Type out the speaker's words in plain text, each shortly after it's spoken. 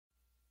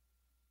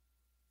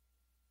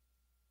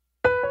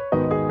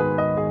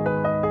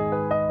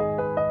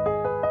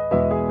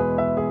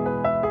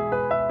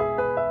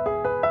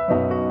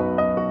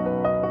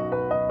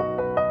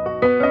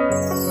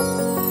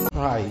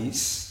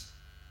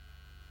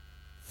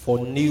for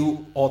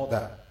new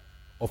order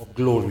of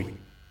glory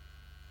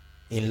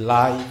in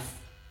life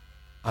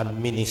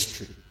and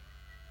ministry.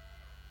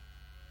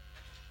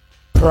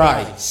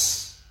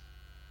 Prize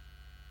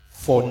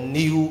for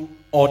new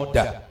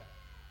order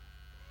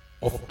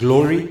of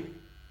glory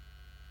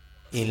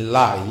in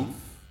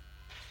life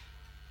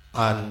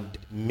and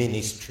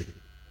ministry.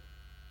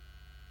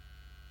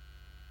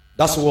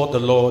 That's what the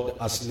Lord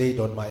has laid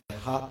on my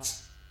heart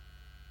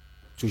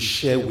to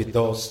share with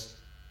us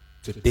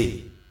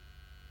today.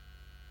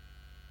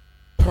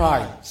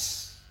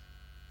 Prize.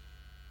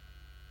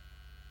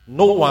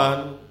 No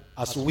one,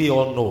 as we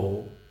all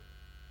know,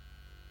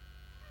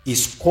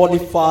 is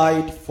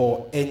qualified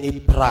for any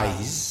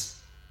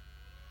prize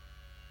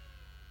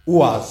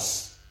who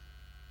has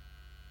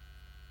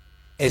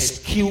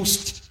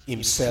excused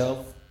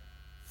himself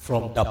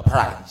from the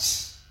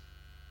prize.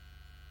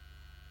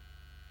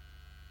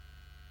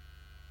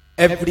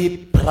 Every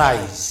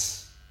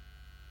prize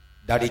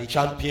that a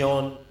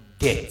champion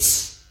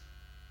gets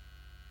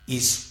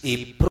is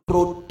a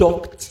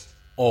product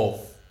of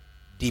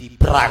the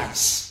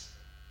price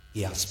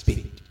he has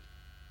paid.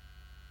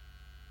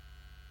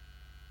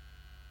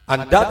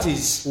 And that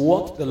is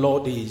what the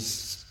Lord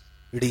is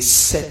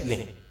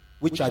resettling,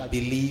 which I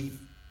believe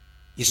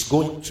is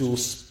going to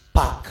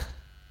spark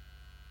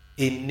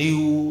a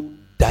new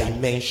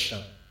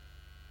dimension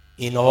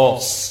in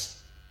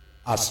us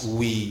as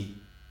we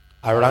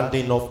are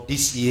rounding off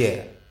this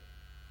year.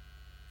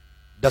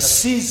 The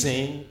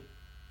season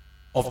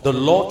of the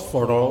Lord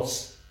for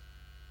us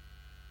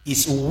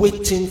is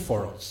waiting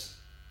for us,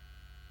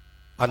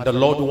 and the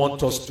Lord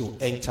wants us to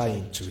enter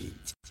into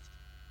it.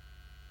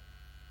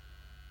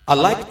 I'd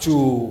like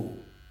to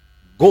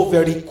go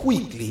very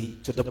quickly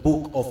to the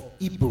book of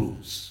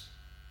Hebrews,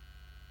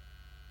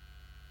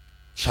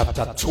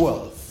 chapter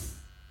 12.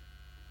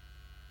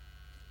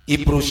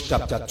 Hebrews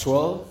chapter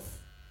 12.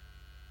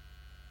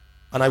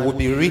 And I will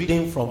be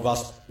reading from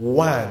verse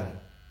 1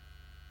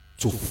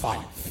 to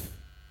 5.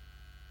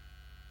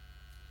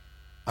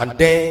 And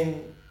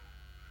then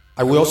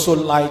I will also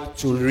like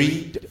to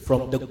read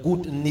from the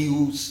Good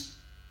News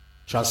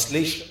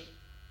translation,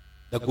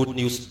 the Good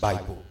News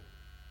Bible.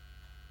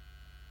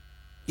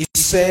 It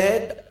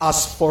said,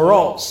 as for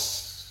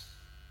us,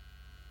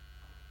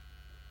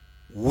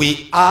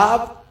 we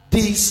have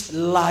this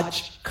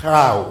large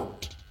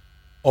crowd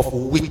of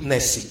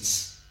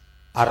witnesses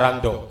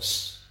around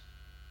us.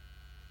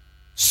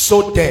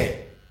 So then,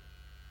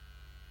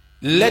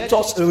 let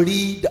us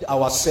rid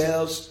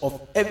ourselves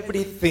of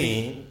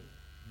everything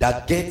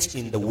that gets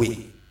in the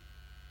way,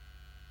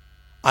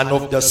 and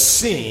of the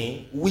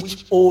sin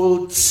which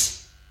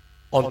holds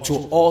unto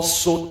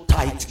us so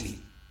tightly.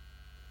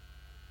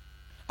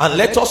 And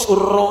let us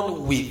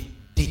run with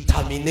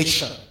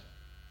determination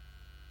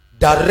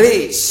the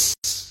race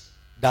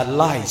that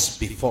lies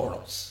before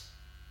us.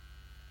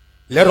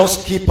 Let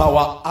us keep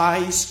our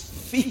eyes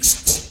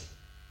fixed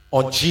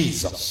on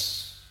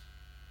Jesus,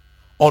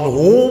 on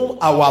whom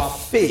our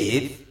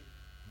faith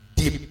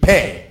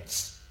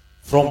depends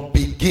from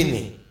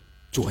beginning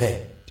to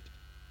end.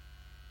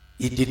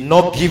 He did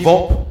not give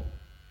up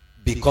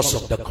because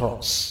of the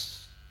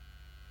cross.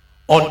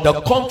 On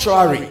the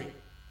contrary,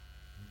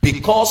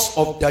 because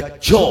of the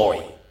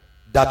joy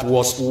that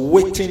was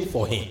waiting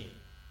for him,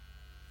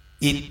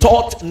 he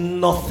thought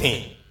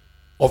nothing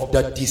of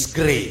the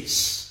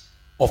disgrace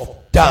of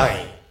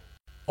dying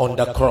on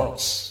the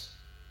cross.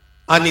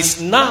 And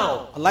is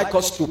now, I'd like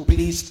us to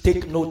please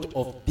take note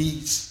of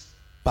this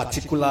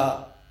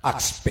particular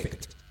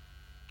aspect.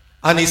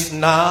 And is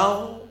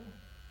now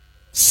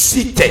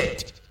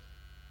seated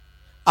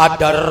at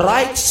the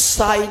right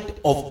side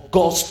of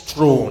God's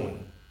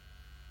throne.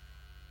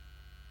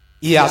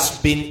 He has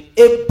been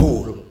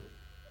able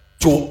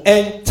to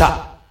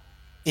enter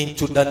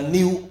into the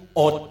new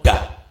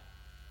order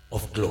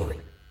of glory.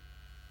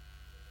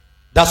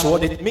 That's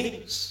what it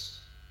means.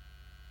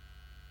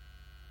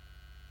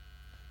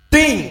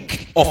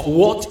 Think of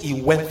what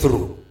he went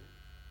through.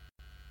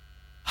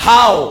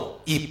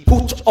 How he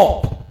put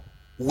up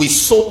with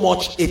so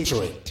much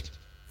hatred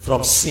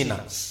from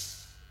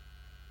sinners.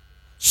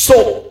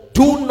 So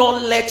do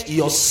not let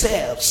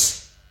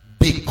yourselves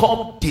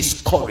become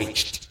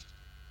discouraged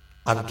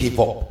and give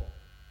up.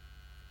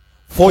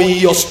 For in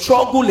your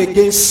struggle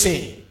against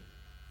sin,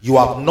 you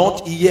have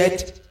not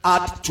yet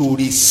had to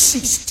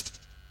resist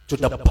to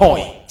the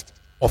point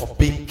of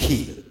being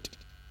killed.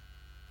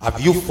 Have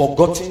you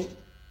forgotten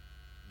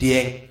the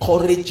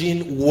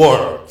encouraging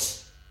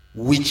words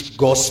which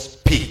God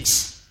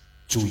speaks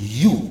to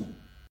you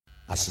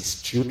as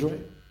his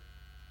children?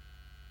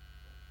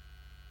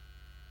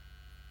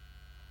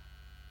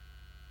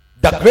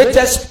 The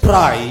greatest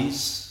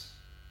price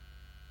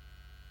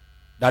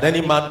that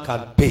any man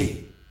can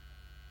pay,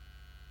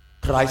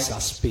 Christ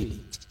has paid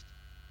it.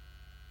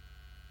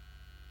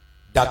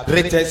 The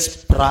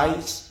greatest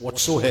price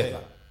whatsoever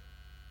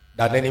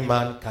that any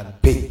man can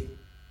pay.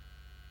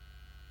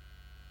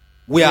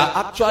 We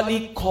are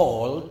actually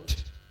called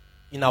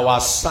in our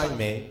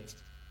assignment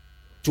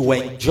to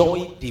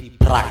enjoy the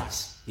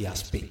price he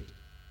has paid.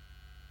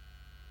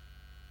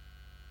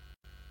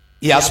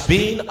 He has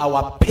been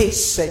our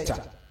pace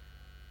setter.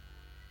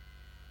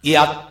 He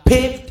has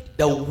paved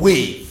the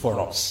way for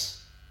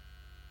us.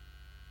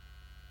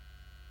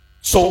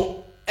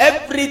 So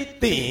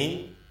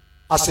everything,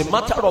 as a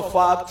matter of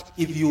fact,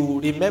 if you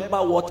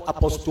remember what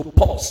Apostle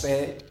Paul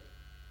said,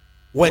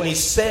 when he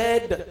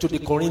said to the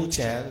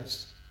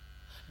Corinthians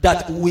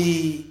that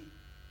we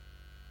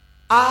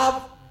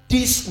have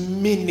this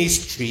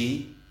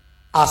ministry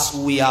as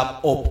we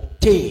have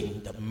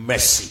obtained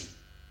mercy.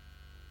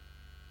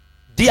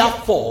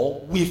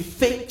 Therefore, we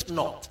faint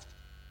not.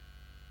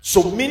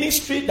 So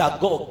ministry that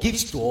God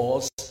gives to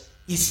us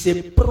is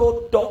a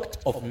product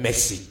of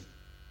mercy.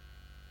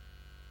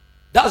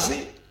 That's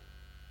it.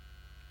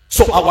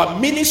 So our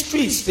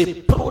ministry is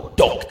a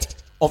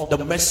product of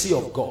the mercy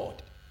of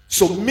God.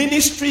 So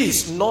ministry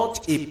is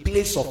not a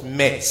place of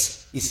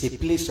mess. It's a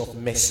place of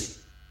mercy.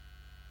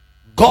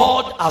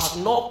 God has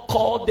not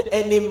called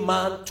any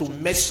man to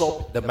mess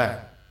up the man.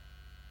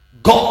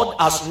 God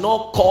has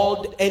not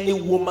called any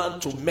woman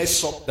to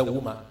mess up the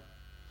woman.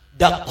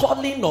 The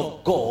calling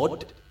of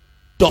God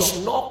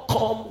does not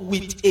come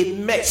with a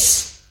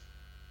mess.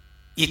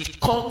 It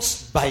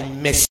comes by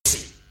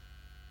mercy.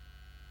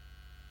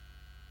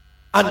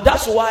 And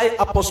that's why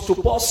Apostle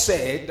Paul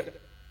said,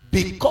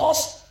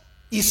 because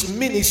his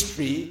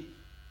ministry,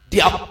 the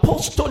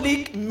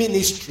apostolic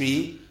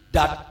ministry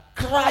that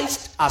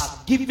Christ has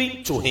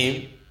given to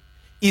him,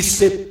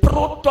 is a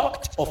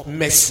product of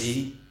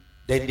mercy,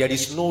 then there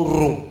is no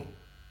room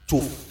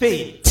to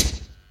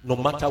faint no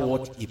matter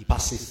what he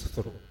passes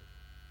through.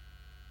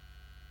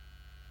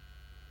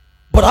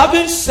 But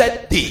having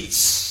said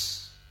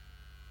this,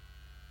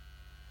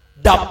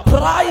 the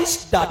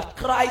price that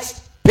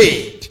Christ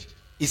paid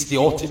is the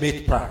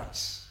ultimate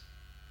price.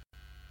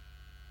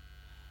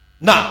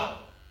 Now,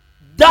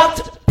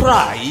 that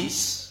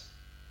price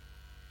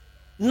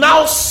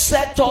now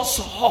set us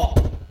up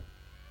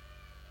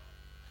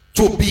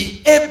to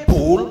be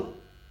able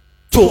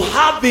to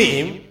have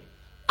him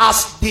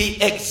as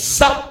the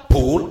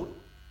example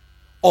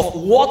of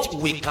what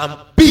we can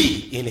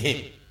be in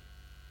him.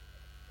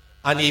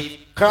 And if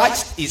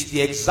Christ is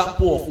the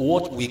example of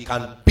what we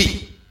can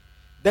be,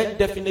 then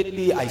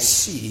definitely I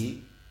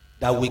see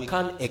that we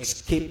can't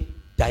escape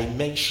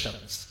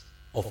dimensions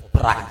of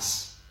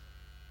price.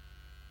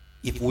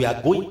 If we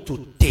are going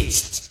to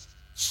taste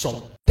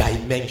some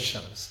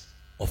dimensions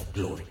of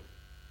glory.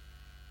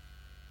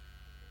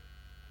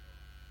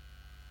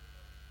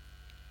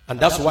 And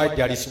that's why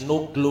there is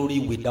no glory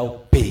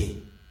without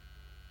pain.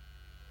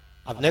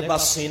 I've never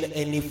seen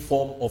any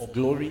form of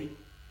glory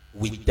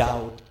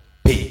without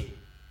pain.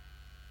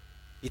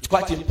 It's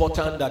quite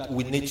important that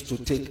we need to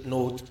take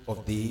note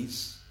of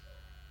these.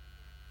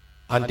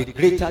 And the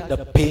greater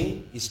the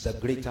pain is the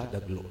greater the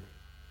glory.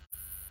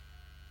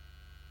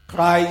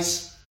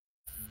 Christ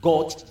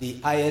got the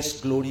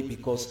highest glory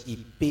because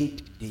he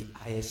paid the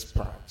highest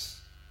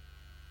price.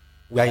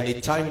 We are in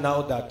a time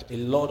now that a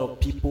lot of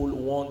people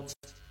want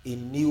a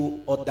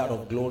new order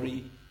of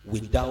glory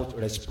without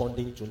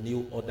responding to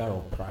new order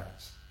of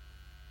price.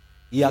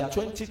 Year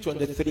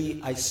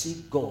 2023, I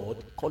see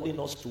God calling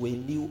us to a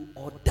new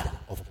order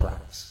of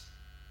price.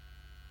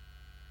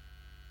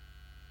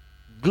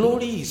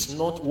 Glory is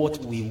not what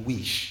we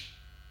wish.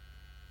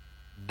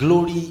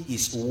 Glory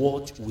is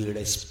what we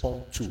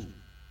respond to.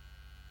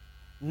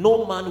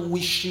 No man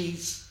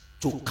wishes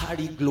to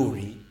carry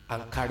glory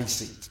and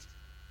carries it.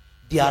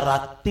 There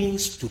are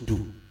things to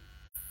do.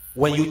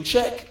 When you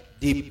check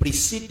the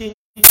preceding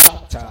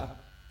chapter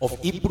of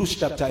Hebrews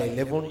chapter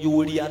 11, you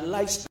will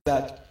realize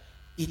that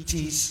it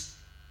is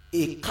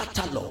a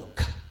catalog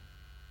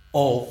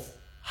of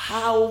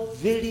how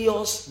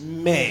various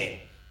men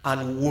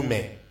and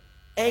women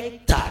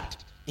entered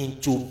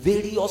into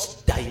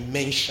various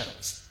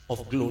dimensions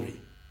of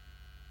glory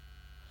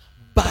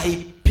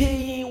by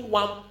paying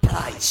one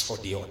price for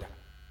the other.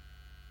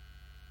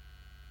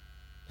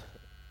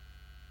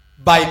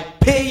 By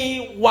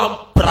paying one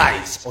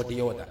price for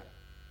the other.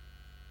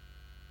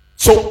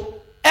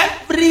 So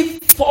every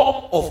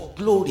form of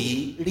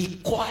glory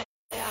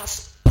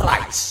requires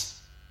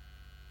price.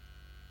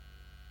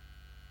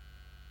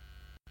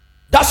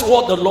 That's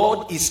what the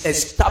Lord is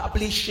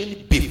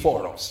establishing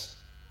before us.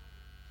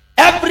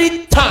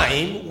 Every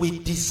time we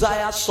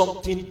desire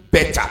something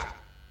better,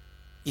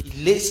 it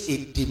lays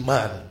a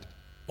demand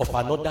of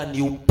another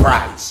new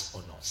price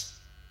on us.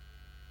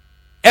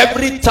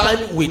 Every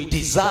time we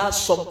desire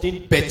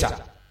something better,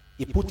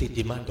 it puts a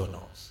demand on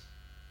us.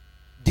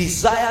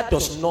 Desire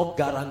does not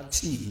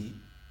guarantee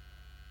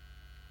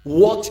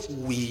what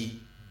we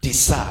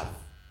deserve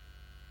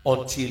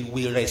until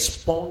we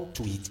respond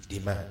to its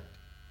demand.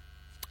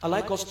 I'd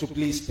like us to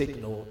please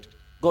take note.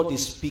 God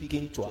is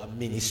speaking to our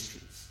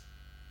ministries.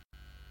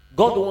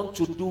 God wants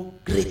to do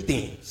great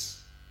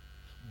things.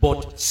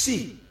 But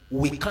see,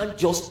 we can't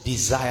just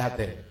desire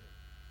them.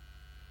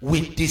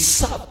 We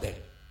deserve them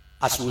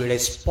as we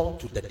respond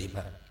to the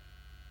demand.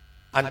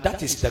 And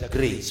that is the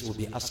grace we'll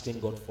be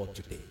asking God for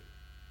today.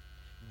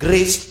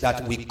 Grace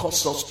that will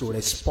cause us to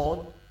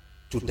respond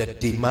to the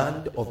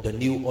demand of the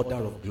new order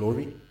of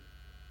glory.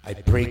 I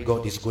pray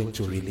God is going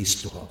to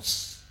release to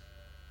us.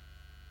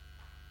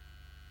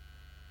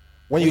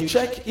 When you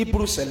check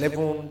Hebrews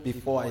 11,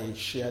 before I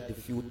share the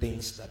few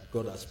things that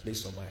God has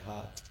placed on my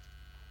heart,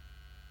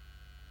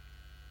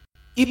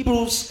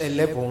 Hebrews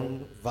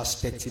 11,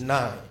 verse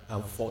 39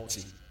 and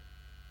 40.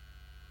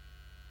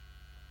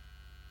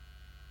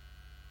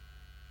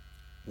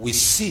 We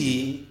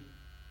see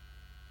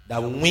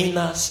that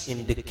winners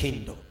in the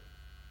kingdom,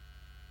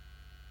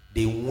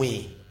 they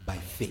win by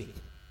faith.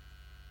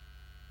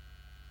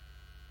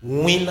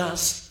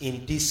 Winners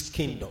in this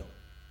kingdom,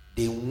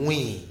 they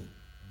win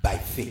by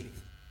faith.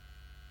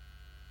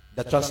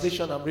 The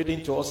translation I'm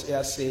reading to us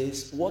here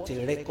says, what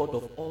a record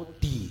of all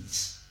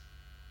these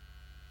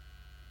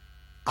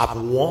have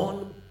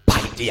won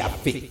by their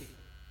faith.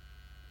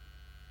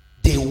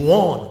 They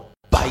won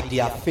by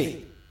their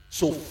faith.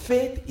 So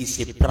faith is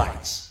a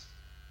prize.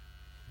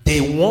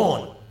 They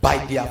won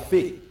by their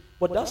faith.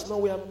 But that's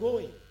not where I'm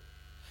going.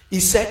 He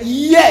said,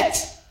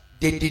 yet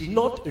they did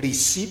not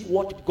receive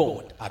what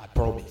God had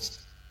promised.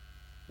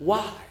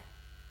 Why?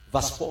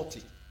 Verse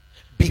 40.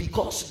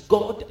 Because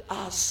God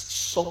has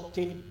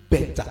something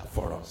better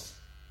for us.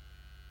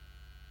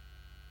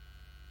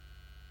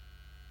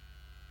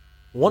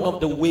 One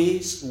of the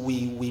ways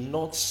we will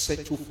not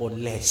settle for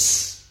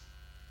less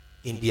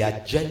in the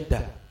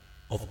agenda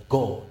of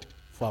God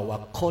for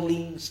our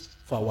callings,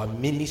 for our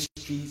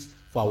ministries,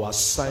 for our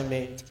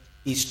assignment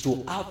is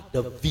to have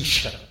the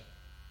vision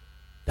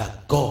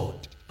that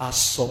God has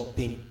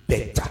something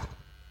better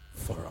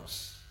for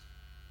us.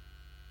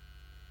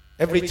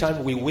 Every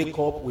time we wake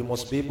up, we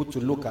must be able to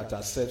look at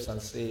ourselves and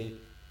say,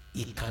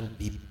 it can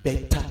be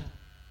better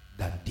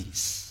than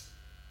this.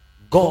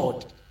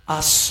 God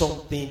has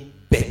something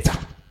better.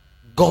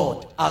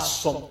 God has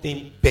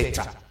something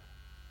better.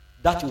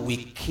 That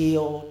will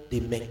kill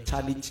the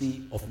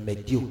mentality of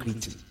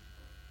mediocrity.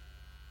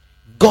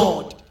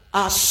 God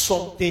has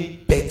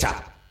something better.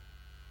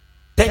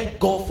 Thank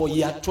God for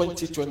year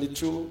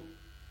 2022.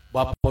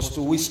 But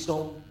Apostle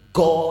Wisdom,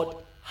 God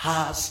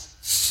has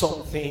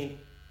something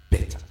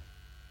better.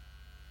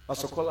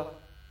 Pastor Kola,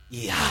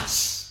 he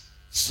has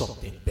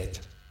something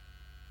better.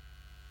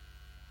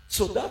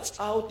 So that's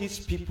how these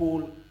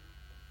people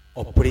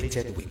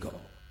operated with God.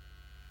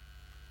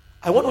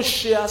 I want to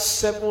share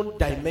 7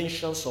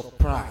 dimensions of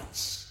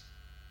prize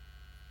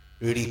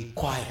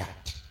required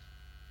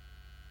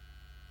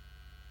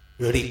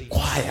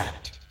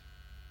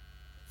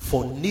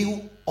for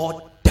new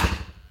order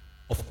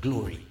of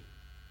glory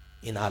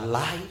in our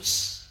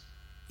lives,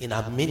 in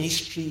our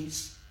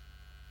ministries.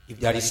 If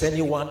there is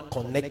anyone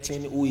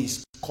connecting who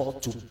is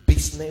called to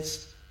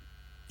business,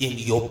 in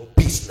your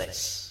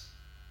business,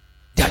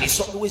 there is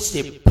always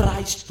a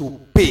price to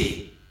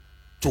pay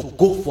to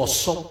go for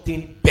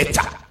something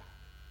better.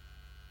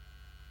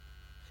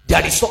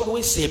 There is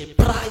always a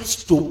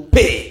price to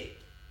pay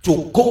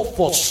to go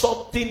for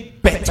something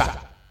better.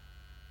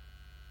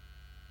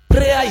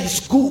 Prayer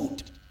is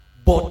good,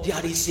 but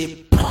there is a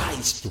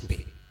price to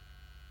pay.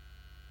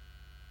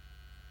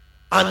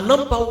 And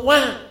number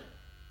 1,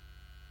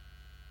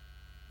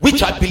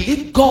 which I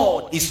believe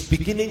God is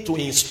beginning to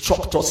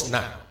instruct us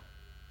now,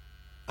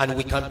 and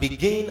we can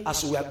begin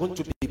as we are going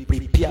to be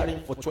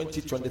preparing for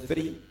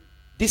 2023.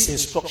 These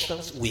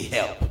instructions will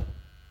help.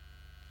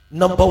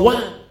 Number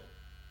 1,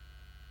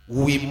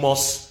 we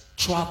must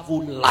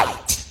travel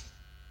light.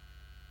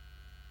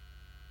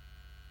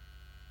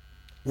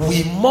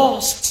 We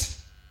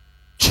must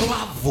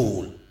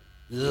travel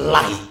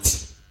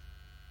light.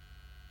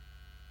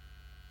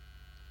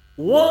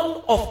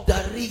 One of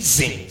the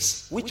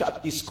reasons which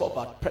I've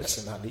discovered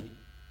personally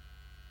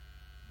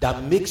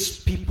that makes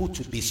people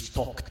to be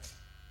stalked,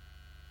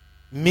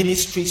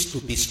 ministries to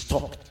be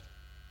stalked,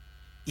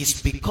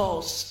 is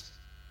because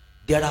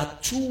there are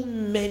too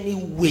many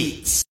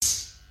weights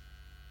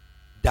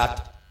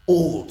that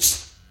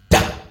holds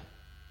down.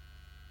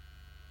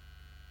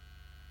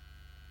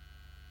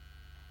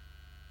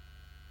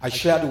 I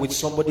shared with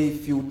somebody a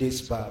few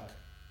days back.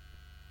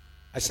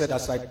 I said,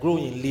 as I grow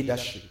in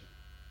leadership,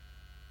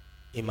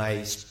 I'm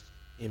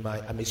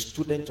a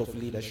student of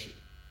leadership.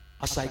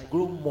 As I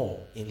grow more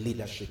in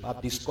leadership,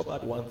 I've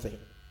discovered one thing.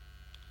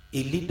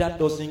 A leader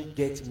doesn't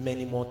get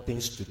many more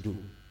things to do.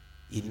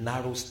 He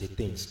narrows the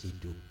things he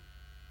do.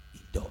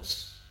 He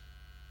does.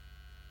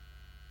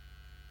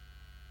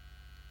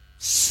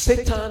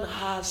 Satan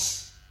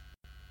has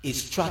a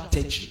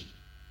strategy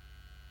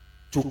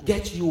to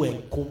get you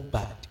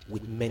encumbered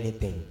with many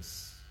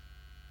things.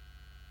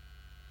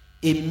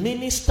 A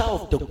minister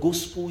of the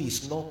gospel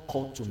is not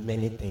called to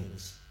many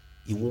things.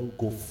 He won't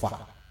go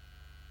far.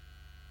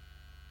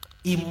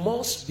 He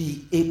must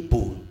be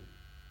able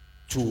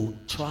to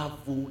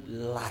travel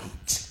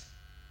light.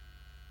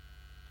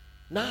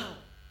 Now,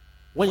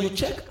 when you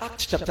check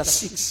Acts chapter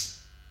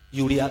 6,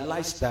 you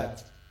realize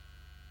that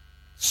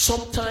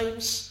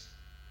sometimes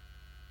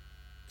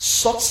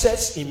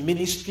success in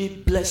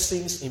ministry,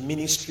 blessings in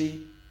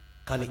ministry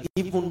can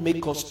even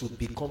make us to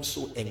become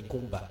so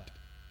encumbered.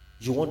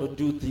 You want to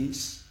do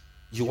this,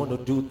 you want to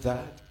do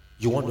that,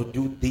 you want to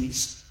do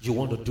this, you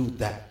want to do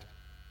that.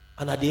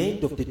 And at the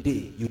end of the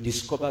day, you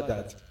discover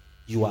that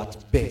you are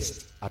at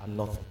best at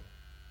nothing.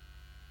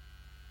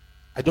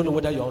 I don't know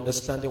whether you're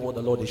understanding what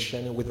the Lord is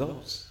sharing with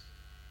us.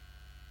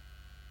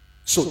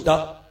 So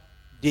that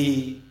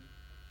the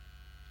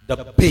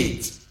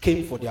bait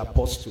came for the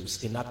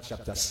apostles in Acts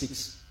chapter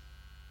 6.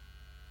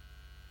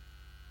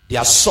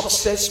 Their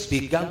success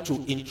began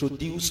to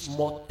introduce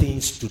more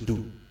things to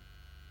do.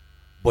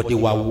 But they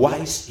were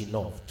wise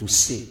enough to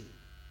say,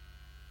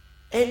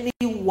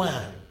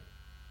 anyone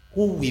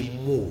who will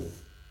move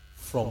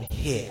from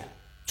here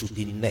to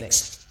the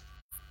next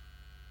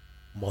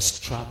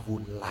must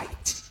travel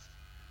light.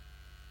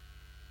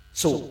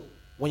 So,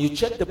 when you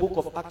check the book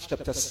of Acts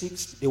chapter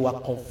 6, they were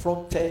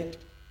confronted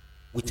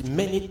with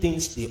many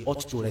things they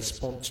ought to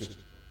respond to.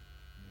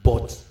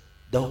 But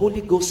the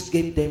Holy Ghost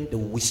gave them the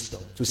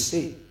wisdom to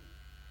say,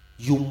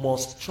 you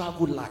must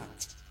travel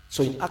light.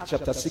 So in Acts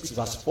chapter 6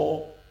 verse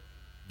 4,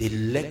 they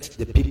let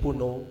the people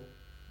know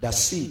that,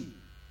 see,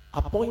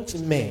 appoint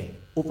men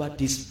over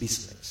this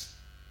business.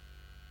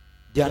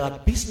 There are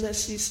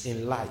businesses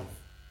in life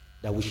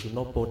that we should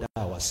not bother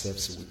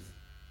ourselves with,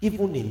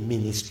 even in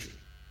ministry.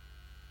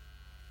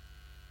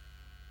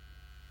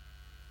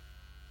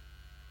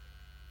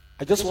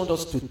 I just want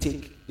us to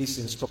take these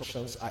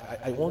instructions.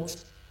 I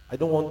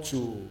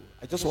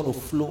just want to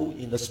flow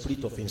in the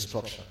spirit of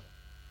instruction.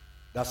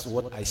 That's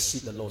what I see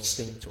the Lord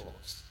saying to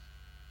us.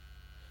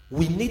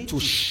 We need to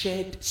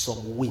shed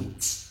some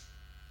weights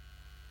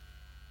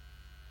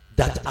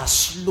that are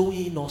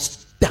slowing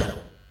us down.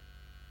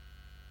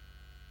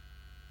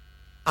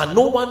 And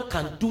no one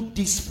can do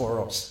this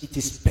for us. It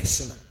is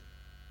personal.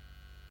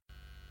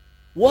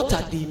 What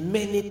are the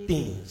many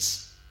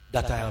things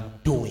that I am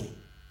doing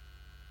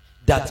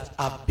that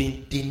have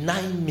been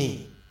denying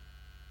me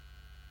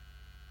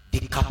the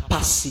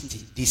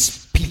capacity, the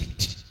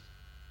speed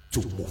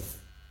to move?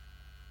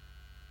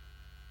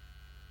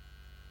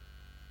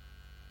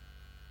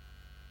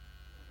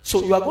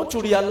 So you are going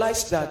to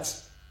realize that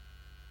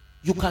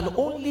you can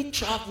only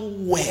travel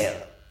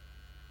well,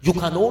 you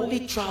can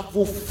only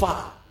travel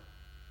far,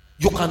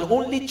 you can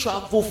only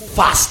travel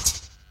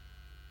fast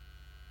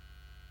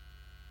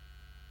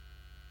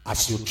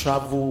as you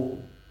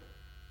travel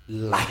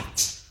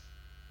light.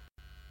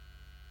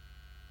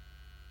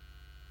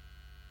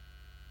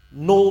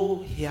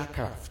 No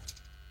aircraft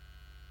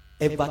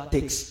ever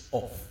takes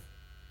off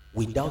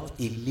without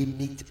a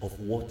limit of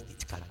what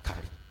it can carry.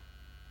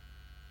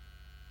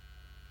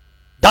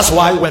 That's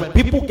why when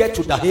people get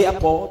to the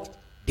airport,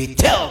 they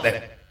tell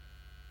them,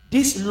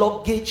 this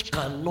luggage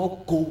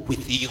cannot go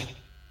with you.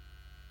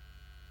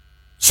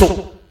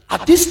 So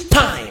at this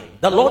time,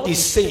 the Lord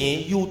is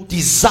saying, you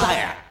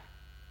desire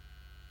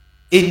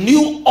a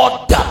new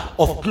order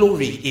of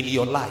glory in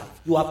your life.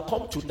 You have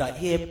come to the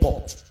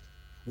airport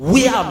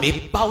where I'm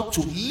about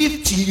to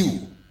lift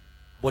you,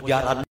 but there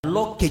are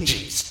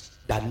luggages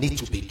that need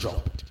to be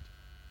dropped.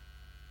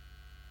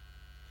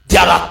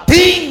 There are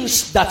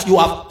things that you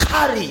have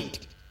carried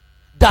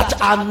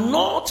that are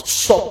not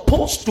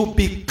supposed to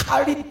be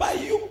carried by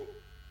you.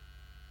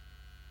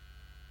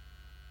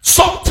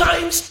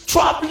 Sometimes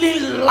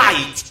traveling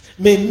light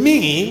may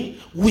mean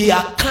we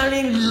are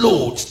carrying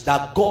loads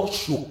that God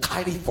should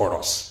carry for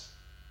us.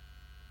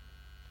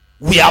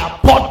 We are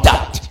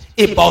bothered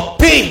about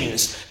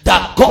things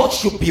that God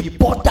should be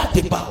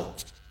bothered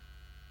about.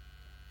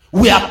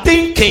 We are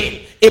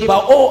thinking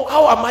about,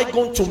 how am I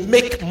going to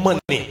make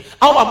money?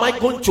 How am I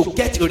going to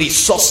get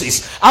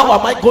resources? How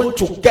am I going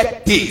to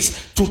get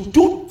this? To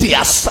do the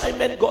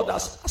assignment God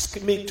has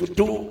asked me to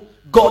do.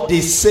 God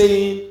is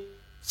saying,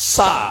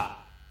 sir,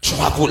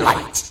 travel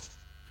light.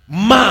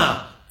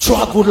 Ma,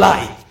 travel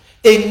light.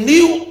 A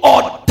new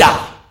order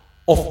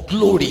of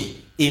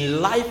glory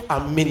in life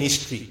and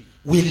ministry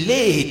will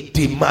lay a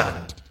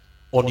demand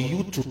on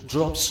you to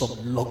drop some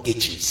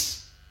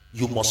luggages.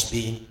 You must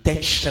be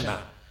intentional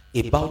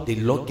about the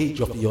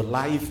luggage of your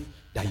life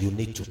that you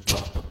need to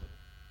drop.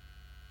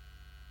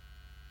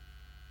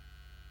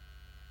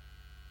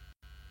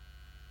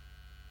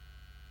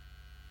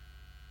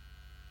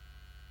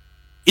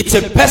 It's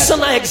a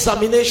personal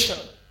examination.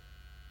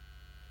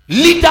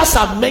 Leaders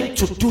are meant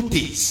to do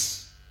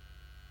this.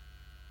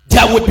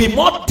 There will be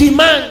more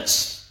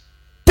demands.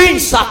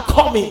 Things are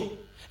coming.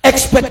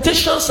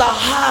 Expectations are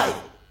high.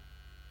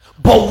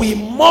 But we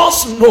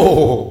must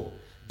know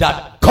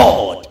that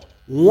God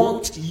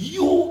wants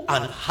you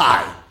and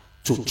I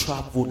to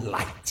travel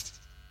light.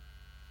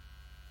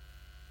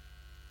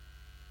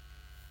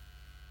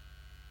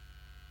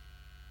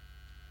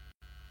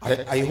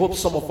 I hope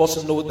some of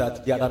us know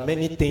that there are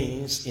many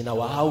things in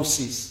our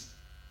houses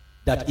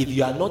that if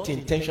you are not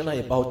intentional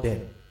about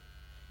them,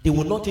 they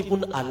will not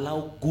even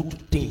allow good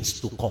things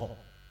to come.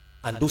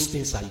 And those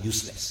things are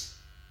useless.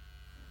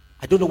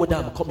 I don't know whether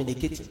I'm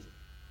communicating.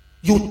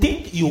 You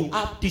think you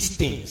have these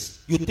things.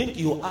 You think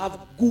you have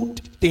good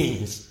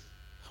things.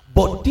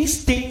 But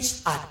these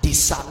things are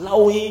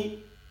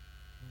disallowing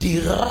the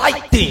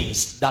right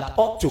things that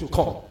ought to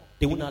come.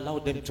 They won't allow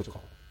them to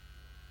come.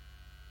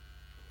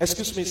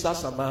 Excuse me, Sir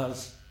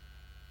Samaz.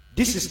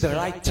 This is the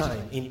right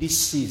time in this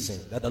season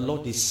that the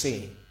Lord is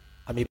saying,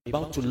 I'm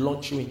about to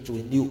launch you into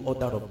a new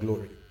order of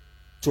glory.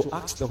 To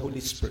ask the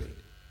Holy Spirit,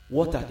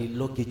 what are the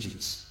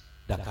luggages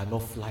that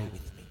cannot fly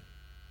with me?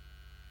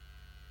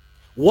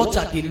 What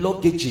are the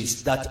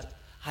luggages that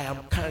I am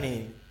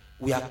carrying?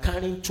 We are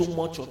carrying too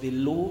much of a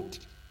load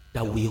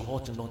that we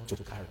ought not to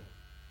carry.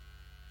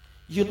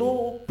 You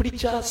know,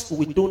 preachers,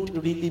 we don't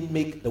really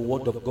make the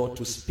word of God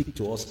to speak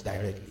to us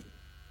directly.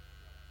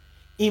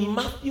 In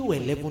Matthew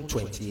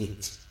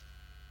 11:28,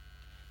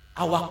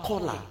 our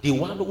caller, the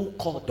one who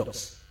called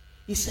us,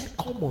 he said,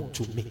 "Come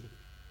unto me,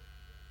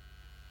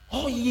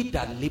 all ye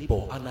that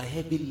labor and are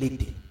heavy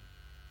laden,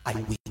 I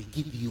will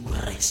give you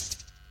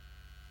rest."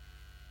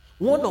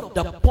 One of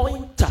the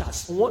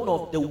pointers, one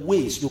of the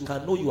ways you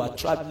can know you are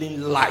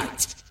traveling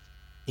light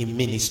in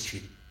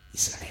ministry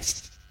is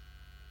rest.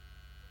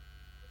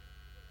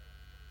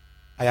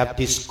 I have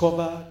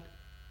discovered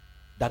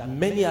that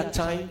many a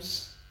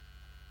times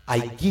I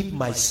give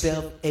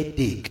myself a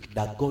headache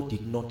that God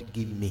did not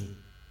give me.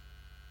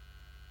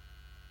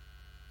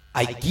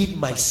 I give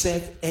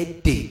myself a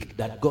headache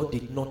that God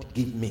did not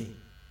give me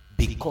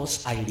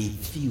because I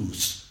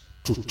refuse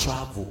to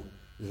travel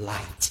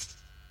light.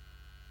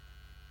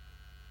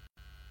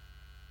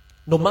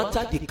 No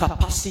matter the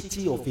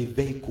capacity of a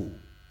vehicle,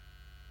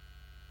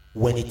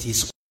 when it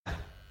is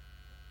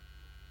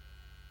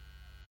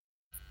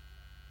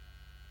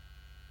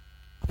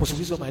Apostle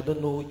Wisdom, I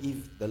don't know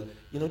if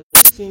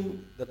this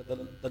thing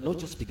the Lord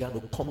just began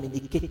to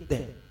communicate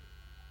them,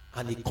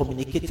 and He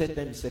communicated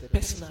them. He said,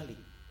 personally,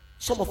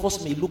 some of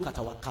us may look at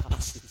our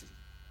capacity.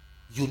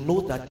 You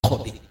know that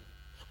calling,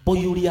 but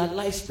you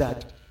realize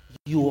that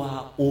you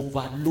are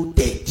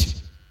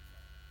overloaded.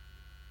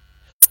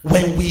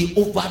 When we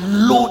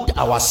overload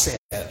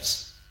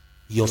ourselves,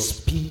 your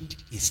speed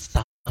is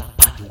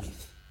tampered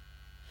with.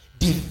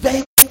 The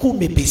vehicle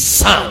may be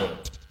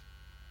sound,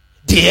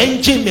 the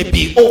engine may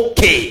be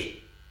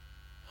okay,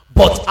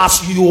 but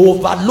as you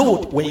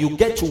overload, when you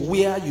get to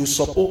where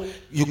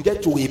you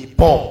get to a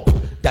bump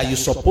that you're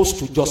supposed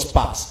to just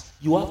pass,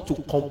 you have to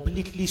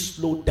completely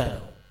slow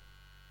down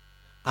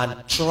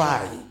and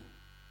try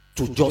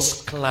to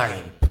just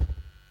climb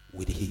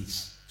with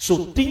ease.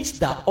 So things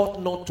that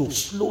ought not to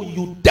slow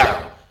you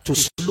down, to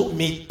slow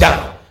me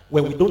down,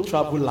 when we don't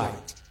travel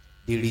light,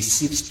 they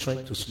receive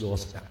strength to slow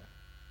us down.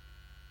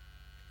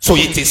 So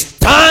it is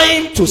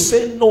time to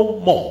say no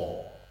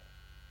more.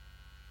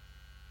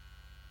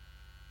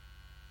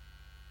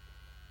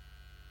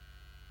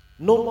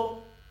 No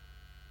more.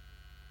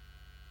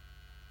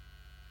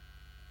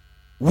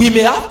 We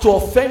may have to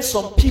offend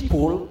some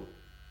people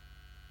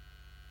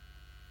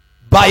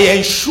by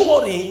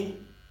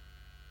ensuring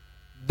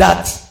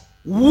that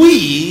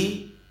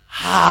we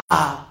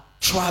are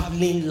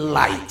traveling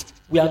light.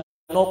 We are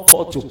not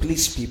called to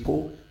please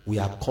people. We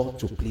are called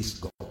to please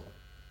God.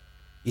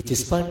 It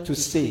is time to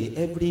say,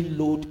 every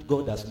load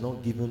God has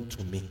not given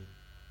to me,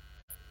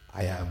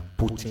 I am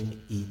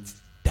putting it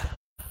down.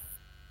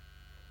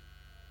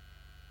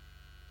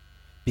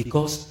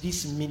 Because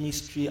this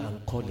ministry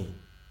and calling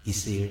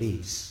is a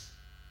race.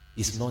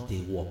 It's not a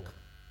walk.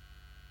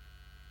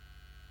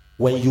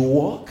 When you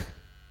walk,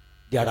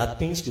 there are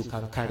things you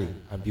can carry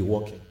and be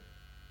walking.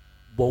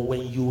 But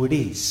when you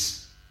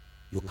race,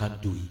 you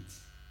can't do it.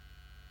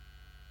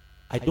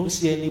 I don't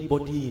see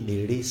anybody in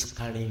a race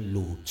carrying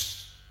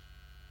loads.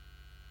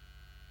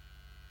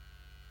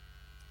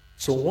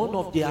 So one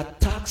of the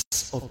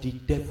attacks of the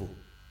devil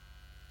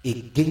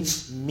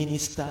against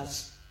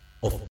ministers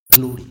of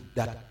glory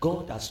that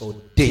God has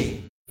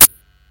ordained,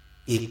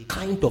 a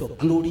kind of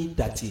glory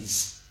that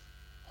is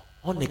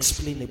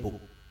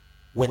unexplainable.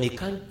 When he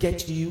can't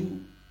get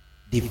you,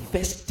 the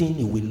first thing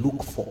he will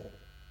look for,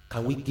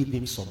 can we give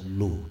him some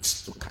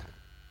loads to carry?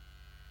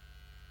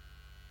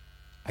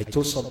 I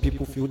told some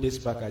people a few days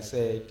back, I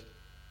said,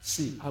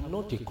 see, I'm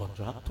not a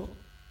contractor.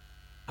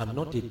 I'm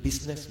not a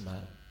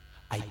businessman.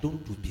 I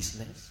don't do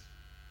business.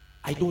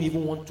 I don't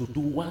even want to do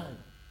one.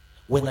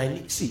 When I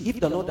need, see, if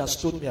the Lord has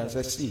told me and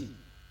said, see,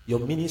 your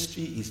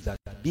ministry is that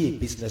be a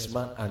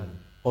businessman and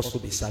also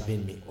be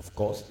serving me. Of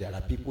course, there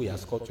are people he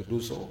has called to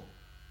do so.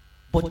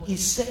 But he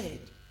said,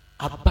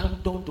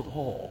 abandon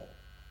all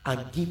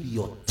and give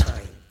your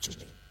time to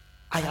me.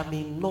 I am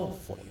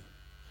enough for you.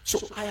 So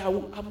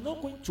I'm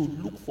not going to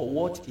look for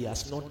what he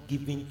has not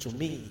given to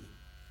me.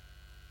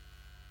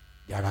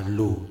 There are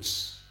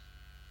loads.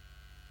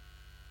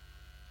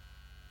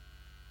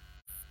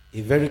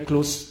 A very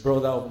close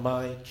brother of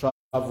mine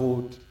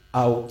traveled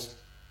out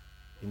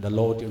in the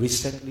Lord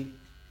recently.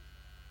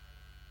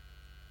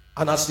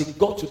 And as he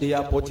got to the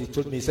airport, he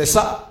told me, he said,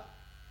 sir,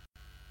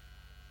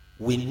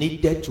 we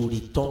needed to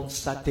return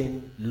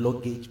certain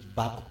luggage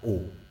back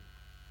home.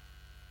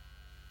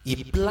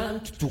 He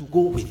planned to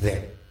go with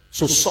them.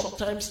 So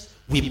sometimes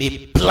we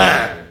may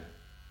plan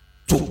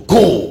to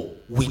go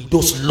with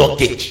those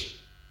luggage.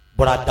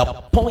 But at the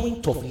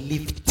point of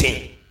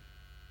lifting,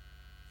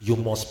 you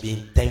must be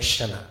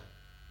intentional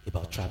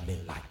about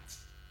traveling light.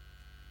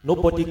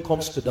 Nobody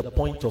comes to the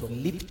point of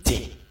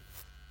lifting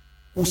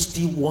who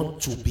still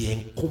want to be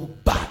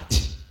encumbered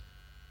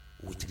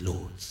with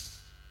loads.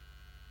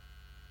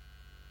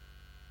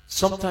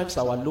 Sometimes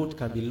our load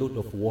can be load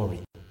of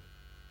worry.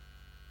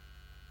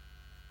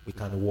 We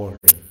can worry.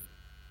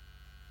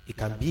 It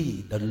can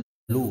be the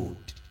load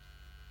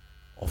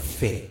of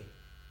fear.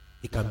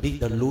 It can be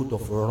the load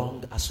of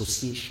wrong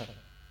association.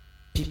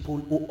 People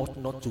who ought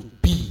not to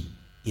be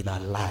in our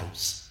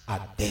lives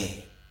are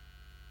there.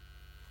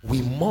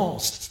 We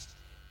must.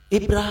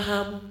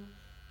 Abraham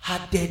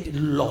added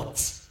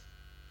Lot.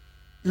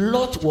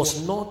 Lot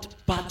was not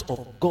part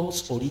of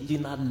God's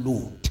original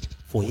load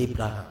for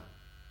Abraham.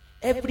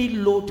 Every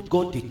load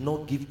God did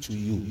not give to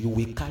you, you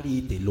will carry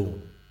it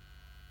alone.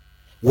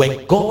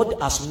 When God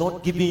has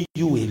not given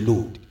you a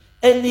load,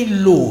 any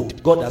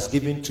load God has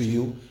given to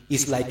you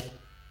is like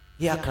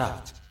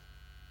aircraft.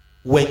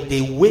 When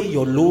they weigh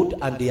your load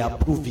and they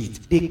approve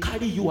it, they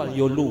carry you and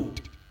your load.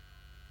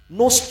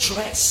 No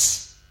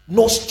stress,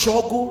 no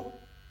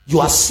struggle. You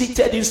are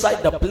seated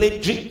inside the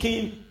plane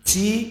drinking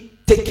tea,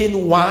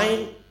 taking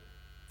wine,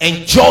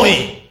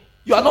 enjoying.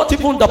 You are not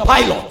even the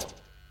pilot.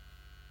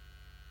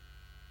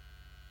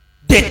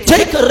 They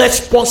take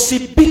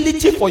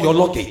responsibility for your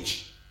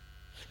luggage.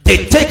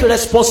 They take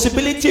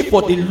responsibility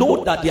for the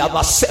load that they have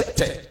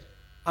accepted.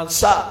 And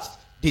sirs,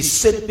 the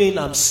same thing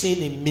I'm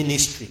seeing in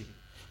ministry.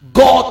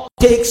 God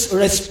takes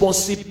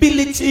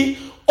responsibility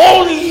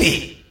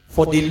only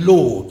for the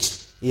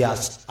loads he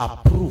has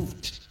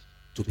approved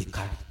to be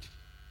carried.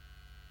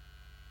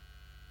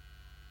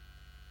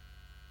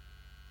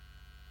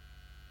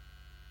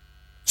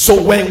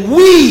 So when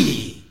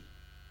we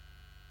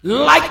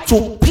like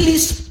to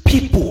please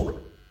people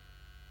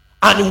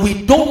and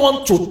we don't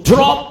want to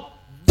drop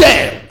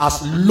them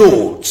as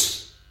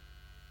loads,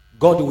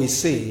 God will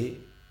say,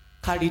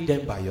 carry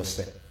them by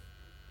yourself.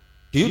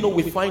 Do you know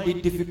we find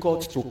it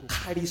difficult to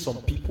carry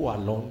some people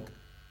along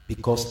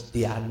because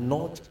they are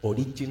not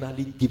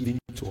originally given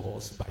to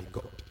us by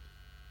God?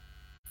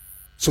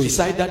 So it's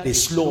either they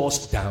slow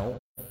us down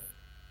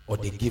or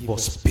they give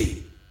us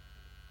pain.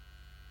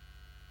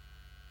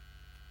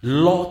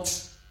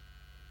 Lot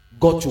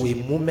got to a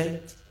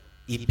moment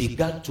he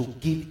began to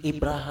give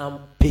Abraham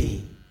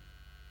pain.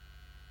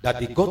 That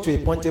they got to a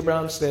point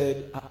Abraham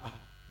said,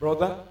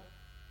 brother,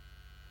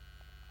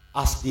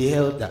 as the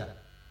elder,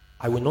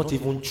 I will not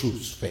even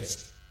choose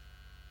first.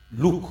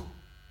 Look,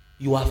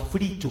 you are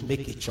free to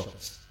make a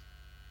choice.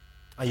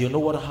 And you know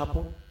what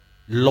happened?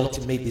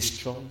 Lot made his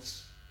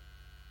choice.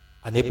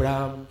 And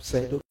Abraham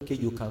said, okay,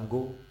 you can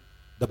go.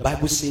 The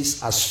Bible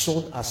says, as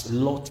soon as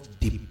Lot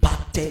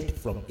departed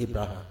from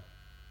Abraham,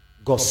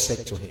 God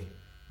said to him,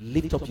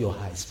 lift up your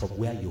eyes from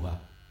where you are.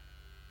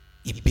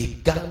 He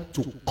began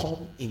to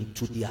come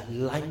into the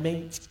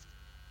alignment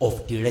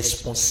of the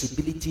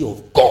responsibility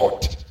of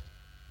God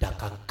that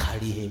can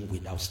carry him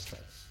without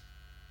stress.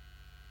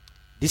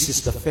 This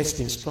is the first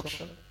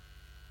instruction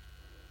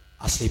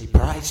as a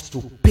price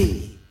to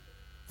pay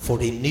for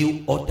a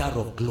new order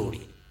of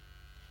glory.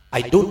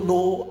 I don't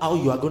know how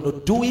you are going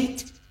to do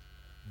it,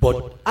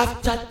 but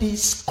after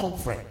this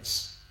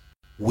conference,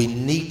 we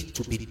need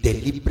to be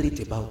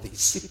deliberate about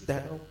this. Sit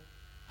down,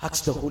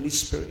 ask the Holy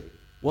Spirit,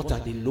 what are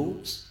the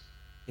loads?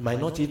 It might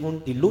not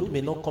even, the load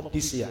may not come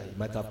this year. It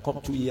might have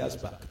come 2 years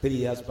back, 3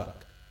 years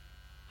back.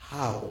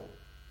 How?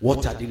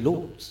 What are the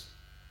loads?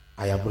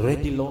 I am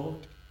ready,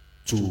 Lord,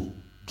 to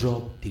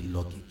drop the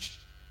luggage.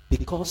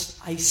 Because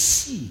I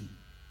see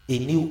a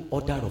new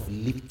order of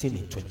lifting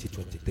in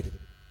 2023.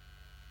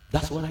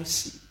 That's what I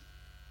see.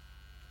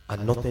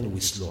 And nothing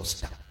will slow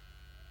us down.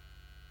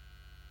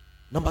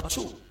 Number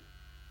two.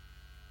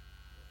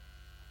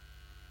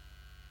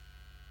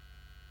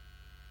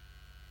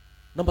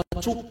 Number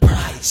two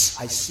price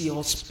I see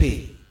us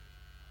pay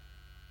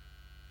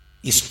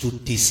is to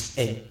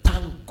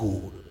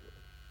disentangle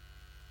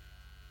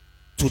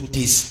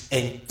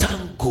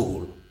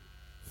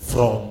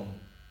from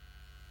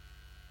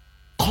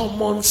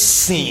common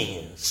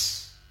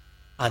sins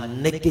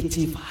and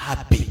negative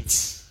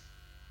habits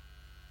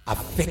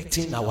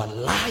affecting our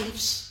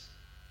lives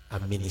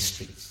and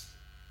ministries.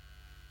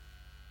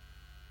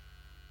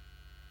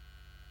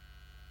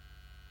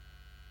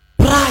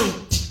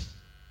 Pride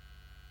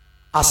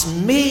has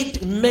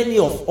made many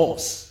of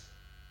us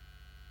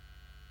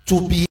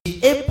to be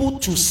able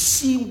to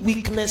see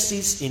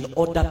weaknesses in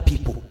other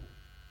people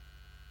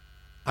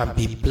and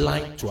be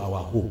blind to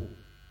our own.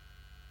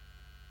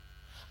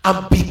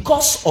 And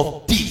because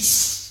of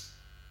this,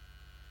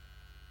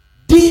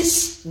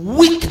 these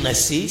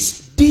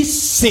weaknesses,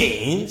 these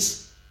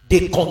sins,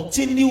 they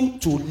continue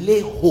to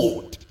lay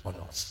hold on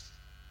us.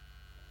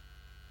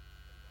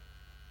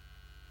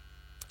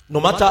 No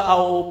matter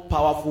how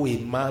powerful a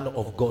man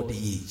of God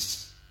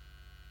is,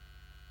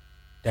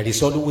 there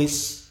is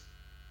always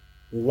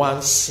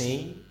one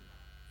sin,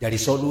 there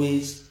is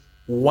always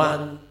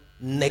one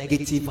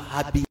negative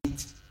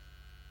habit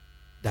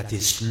that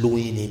is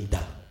slowing him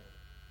down.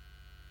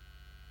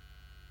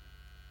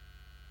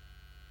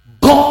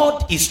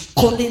 God is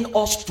calling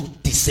us to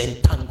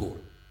disentangle.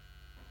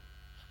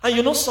 And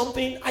you know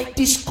something I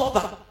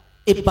discovered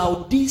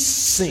about this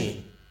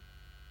sin?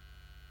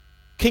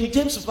 King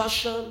James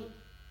Version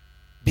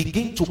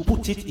begin to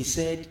put it, he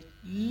said,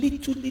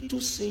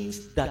 little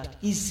sins that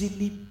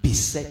easily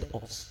beset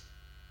us.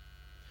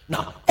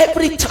 Now,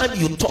 every time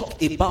you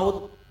talk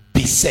about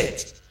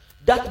beset,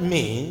 that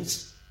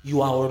means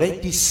you are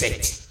already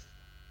set.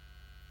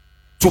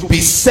 To be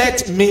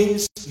set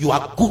means you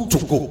are good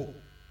to go.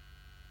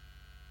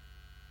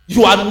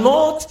 You are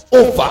not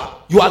over,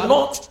 you are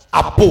not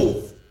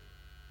above,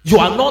 you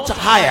are not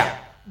higher,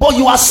 but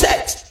you are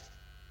set.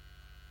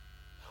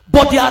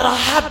 But there are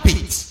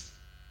habits,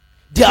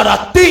 there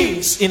are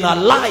things in our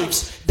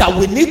lives that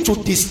we need to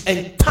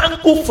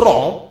disentangle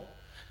from,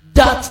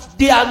 that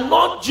they are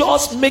not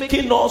just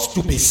making us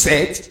to be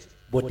set,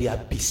 but they are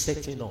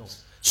besetting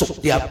us. So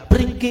they are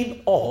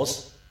bringing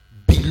us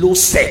below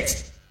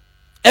set.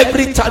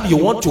 Every time you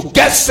want to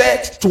get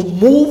set to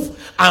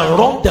move and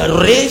run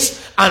the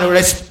race and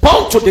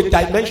respond to the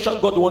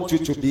dimension God wants you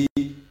to be,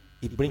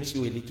 it brings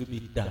you a little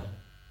bit down.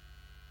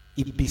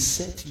 It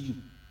besets you.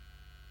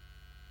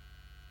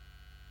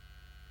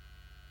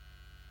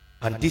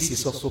 And this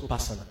is also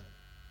personal.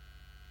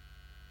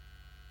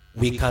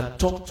 We can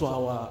talk to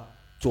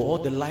all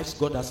the lives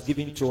God has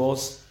given to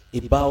us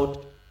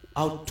about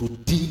how to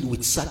deal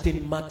with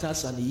certain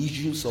matters and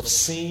issues of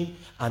sin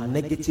and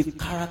negative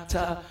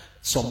character,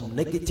 some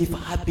negative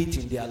habit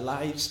in their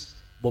lives.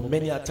 But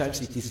many a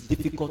times it is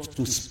difficult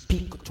to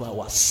speak to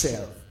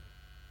ourselves,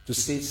 to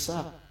say,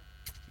 sir,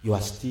 you are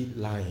still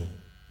lying.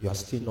 You are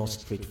still not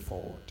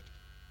straightforward.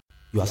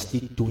 You are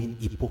still doing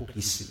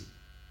hypocrisy.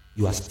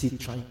 You are still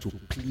trying to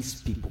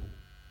please people.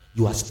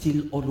 You are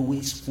still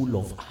always full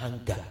of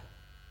anger.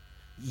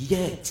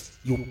 Yet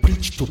you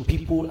preach to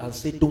people and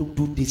say, don't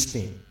do this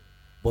thing.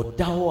 But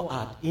thou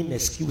art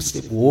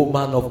inexcusable, O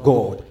man of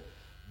God.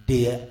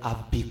 They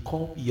have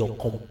become your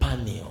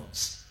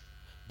companions.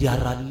 There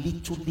are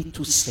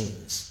little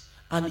sins.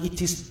 And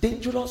it is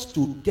dangerous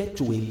to get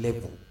to a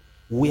level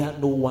where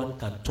no one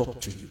can talk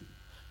to you.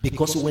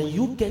 Because when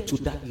you get to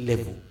that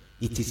level,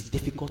 it is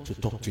difficult to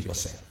talk to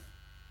yourself.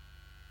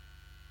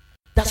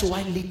 That's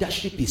why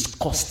leadership is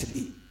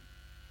costly.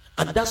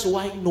 And that's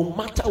why no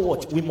matter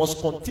what, we must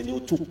continue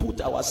to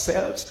put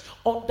ourselves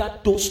under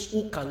those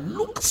who can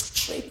look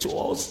straight to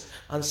us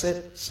and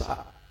say, sir,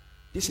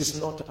 this is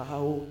not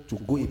how to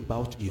go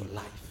about your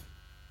life.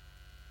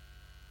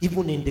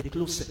 Even in the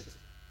closet.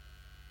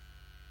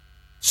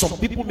 Some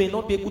people may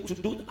not be able to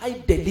do it.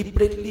 I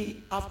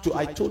deliberately have to.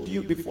 I told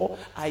you before,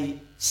 I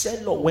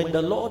said, Lord, when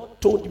the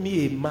Lord told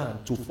me a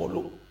man to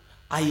follow,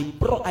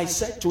 I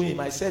said to him,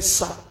 I said,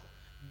 sir,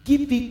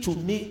 give it to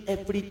me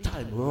every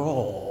time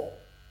raw.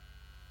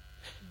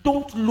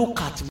 Don't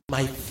look at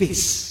my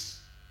face.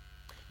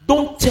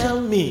 Don't tell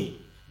me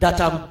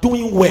that I'm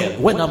doing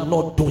well when I'm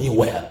not doing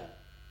well.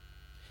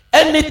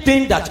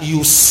 Anything that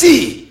you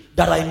see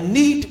that I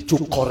need to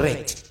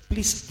correct,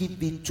 please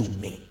give it to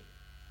me.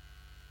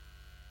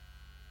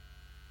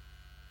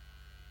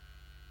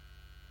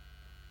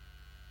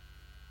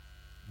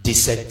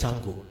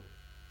 Disentangle.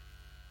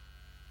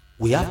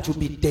 We have to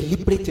be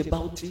deliberate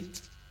about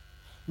it.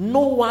 No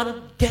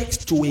one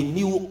gets to a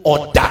new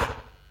order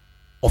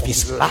of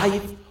his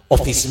life,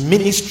 of his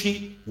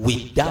ministry,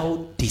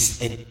 without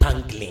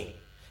disentangling.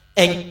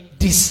 And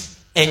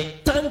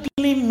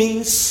disentangling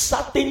means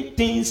certain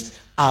things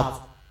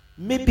have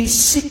maybe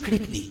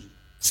secretly,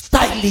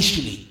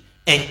 stylishly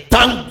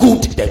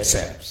entangled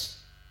themselves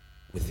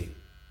with him.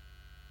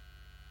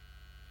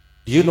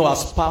 Do you know,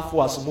 as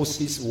powerful as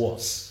Moses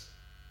was,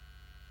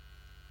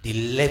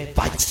 the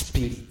Levite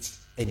spirit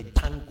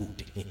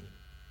entangled him.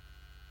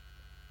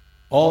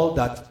 All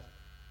that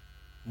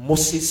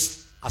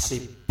Moses as a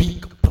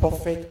big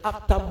prophet,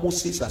 after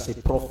Moses as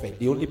a prophet,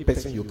 the only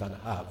person you can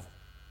have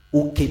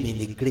who came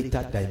in a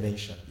greater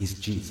dimension is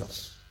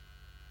Jesus.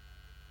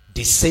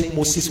 The same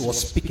Moses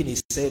was speaking, he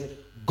said,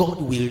 God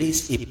will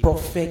raise a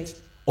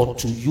prophet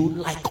unto you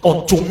like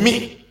unto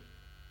me.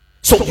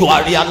 So you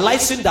are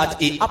realizing that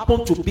he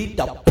happened to be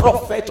the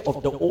prophet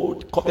of the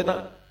old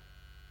covenant.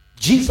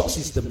 Jesus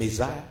is the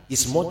Messiah,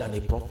 is more than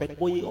a prophet,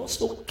 but he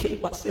also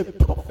came as a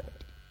prophet.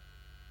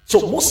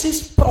 So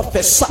Moses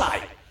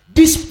prophesied,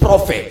 this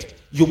prophet,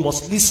 you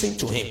must listen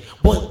to him,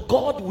 but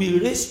God will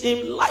raise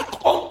him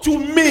like unto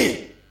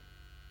me.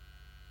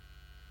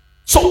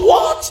 So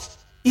what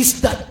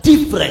is the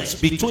difference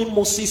between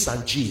Moses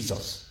and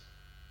Jesus?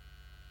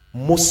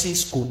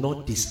 Moses could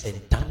not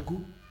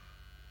disentangle,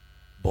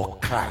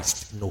 but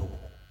Christ, no.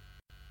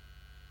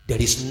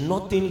 There is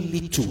nothing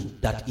little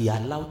that he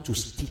allowed to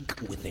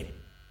stick with him.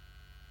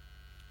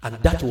 And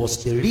that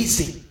was the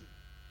reason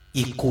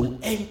he could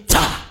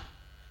enter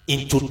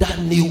into that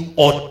new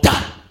order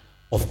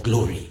of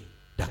glory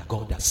that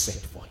God has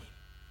set for him.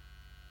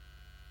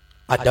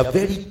 At the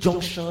very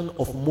junction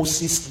of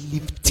Moses'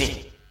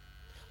 lifting,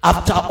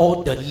 after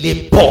all the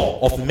labor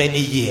of many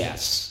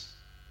years,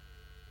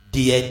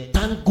 the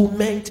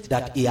entanglement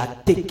that he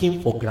had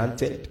taken for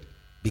granted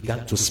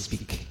began to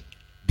speak,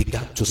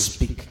 began to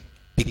speak,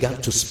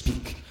 began to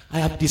speak. I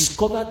have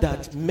discovered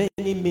that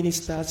many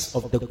ministers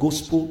of the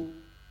gospel,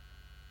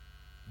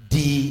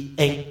 the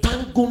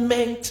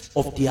entanglement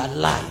of their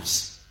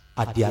lives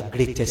are their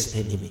greatest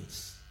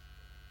enemies.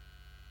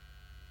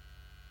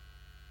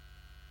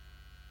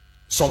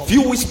 Some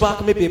few weeks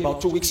back, maybe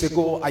about 2 weeks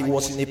ago, I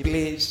was in a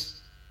place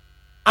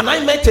and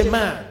I met a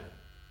man.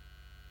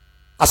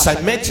 As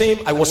I met him,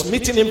 I was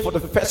meeting him for the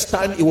first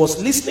time. He was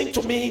listening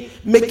to me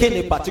making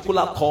a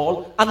particular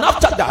call. And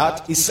after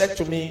that, he said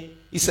to me,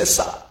 he said,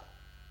 sir,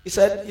 he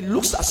said, it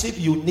looks as if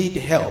you need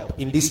help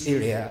in this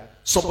area.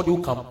 Somebody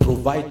who can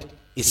provide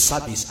a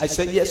service. I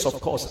said, yes, of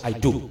course, I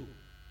do.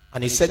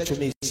 And he said to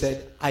me, he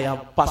said, I am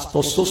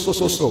Pastor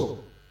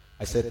so.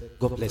 I said,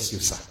 God bless you,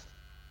 sir.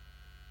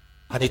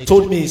 And he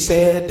told me, he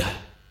said,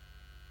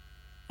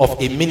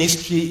 of a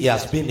ministry, he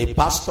has been a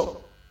pastor.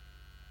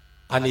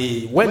 And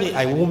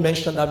I won't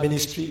mention that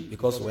ministry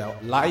because we are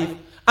live.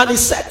 And he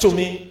said to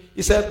me,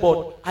 he said,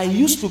 but I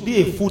used to be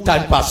a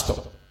full-time pastor.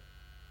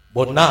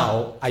 But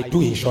now I do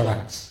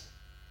insurance.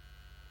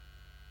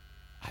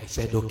 I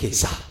said, okay,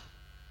 sir.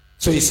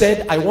 So he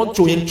said, I want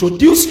to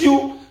introduce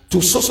you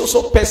to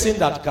so person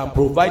that can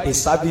provide a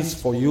service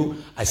for you.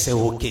 I said,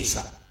 okay,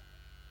 sir.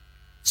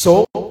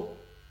 So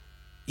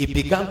he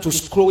began to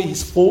scroll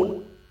his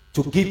phone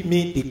to give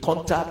me the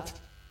contact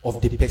of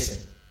the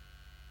person.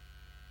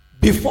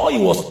 Before he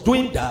was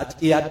doing that,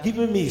 he had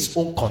given me his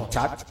own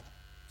contact.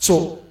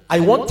 So I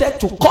wanted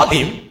to call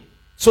him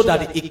so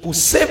that he could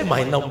save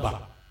my number.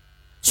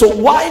 So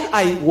while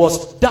I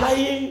was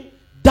dialing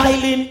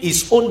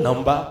his own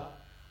number,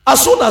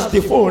 as soon as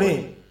the phone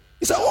rang,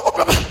 he said,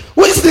 oh,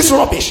 who is this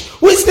rubbish?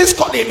 Who is this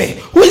calling me?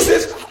 Who is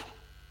this?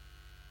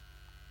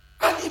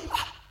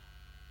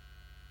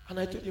 And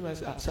I told him, I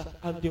said, sir,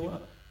 I'm the one.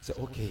 He said,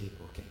 okay.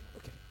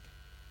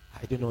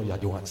 I don't know you are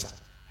the one, sir.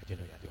 I don't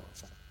know you are the one,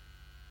 sir.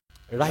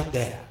 Right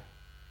there,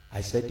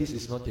 I said, this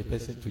is not a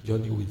person to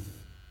journey with.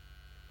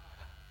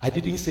 I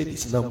didn't say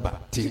this number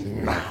till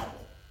now.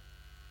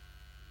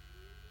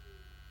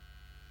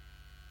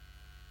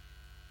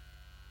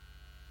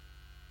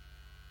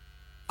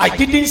 I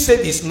didn't say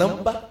this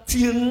number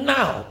till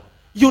now.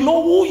 You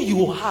know who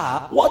you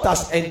are, what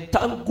has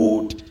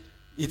entangled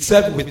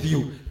itself with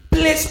you.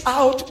 Plays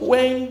out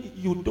when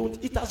you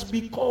don't. It has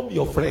become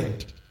your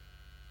friend.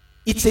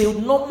 It's a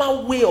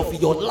normal way of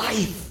your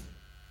life.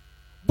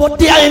 But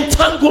their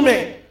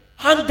entanglement,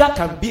 anger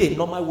can be a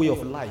normal way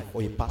of life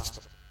for a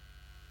pastor.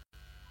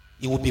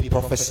 He will be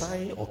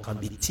prophesying or can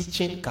be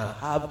teaching, can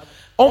have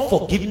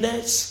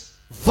unforgiveness,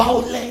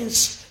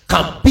 violence,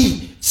 can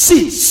be.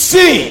 See,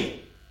 sin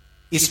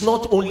is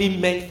not only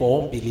meant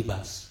for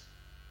unbelievers.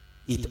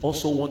 It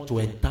also wants to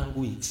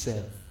entangle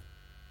itself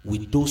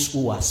with those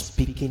who are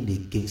speaking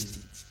against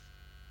it.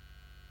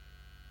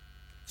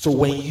 So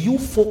when you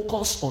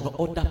focus on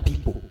other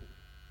people,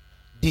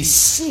 the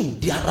sin,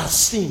 there are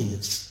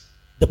sins.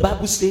 The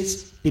Bible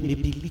says they may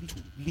be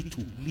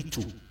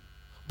little.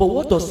 But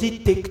what does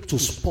it take to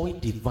spoil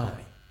the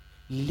vine?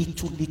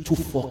 Little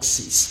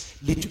foxes.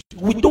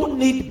 We don't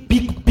need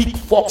big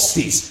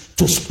foxes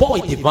to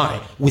spoil the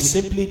vine. We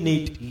simply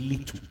need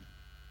little.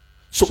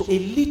 So a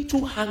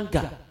little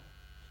anger,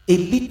 a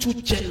little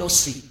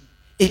jealousy,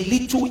 a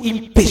little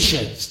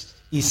impatience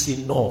is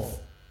enough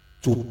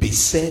to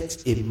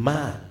beset a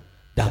man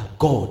that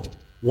God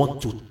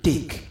wants to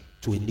take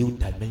to a new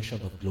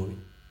dimension of glory.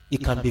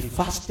 It can be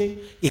fasting,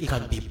 it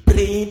can be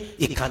praying,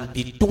 it can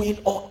be doing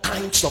all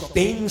kinds of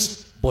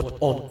things, but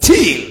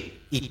until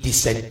it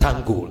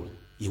disentangle,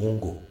 it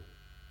won't go.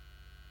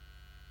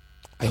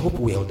 I hope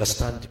we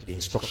understand the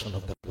instruction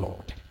of the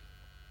Lord.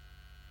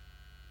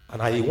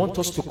 And I want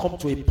us to come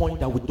to a point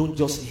that we don't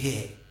just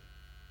hear.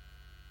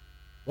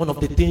 One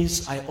of the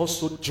things I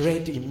also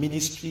dread in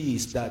ministry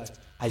is that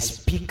I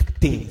speak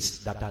things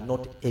that are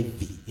not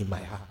heavy in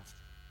my heart.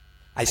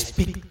 I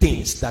speak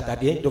things that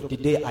at the end of the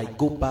day, I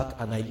go back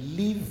and I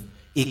live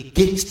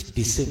against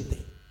the same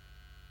thing.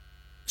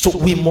 So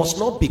we must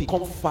not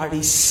become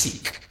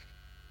Pharisee.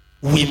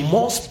 We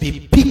must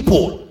be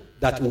people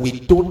that we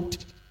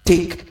don't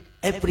take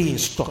every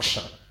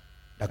instruction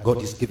that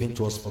God is giving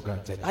to us for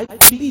granted. I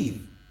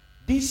believe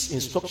these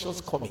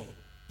instructions coming,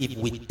 if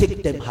we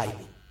take them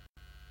highly,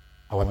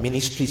 our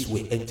ministries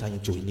will enter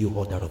into a new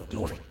order of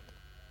glory.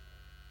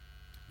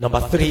 Number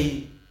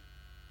 3,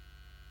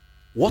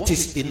 what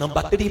is the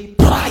number 3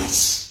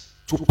 price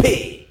to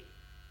pay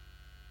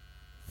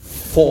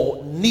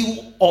for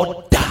new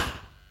order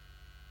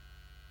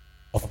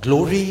of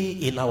glory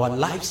in our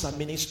lives and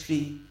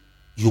ministry?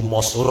 You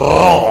must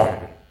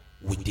run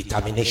with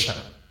determination.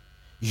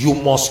 You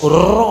must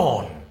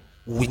run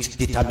with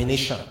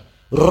determination.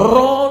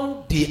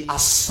 Run the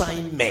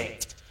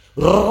assignment.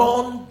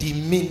 Run the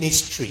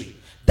ministry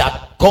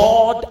that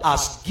God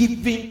has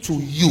given to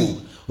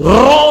you.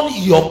 Run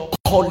your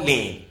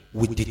calling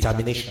with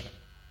determination.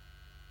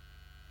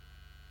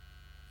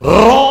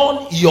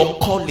 Run your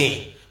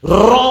calling.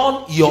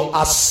 Run your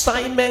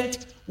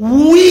assignment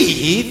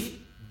with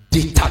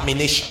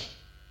determination.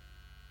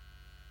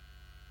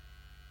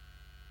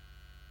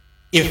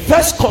 In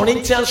 1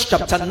 Corinthians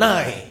chapter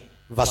 9,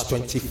 verse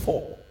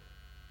 24.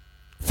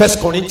 1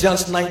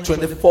 Corinthians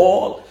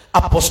 9:24,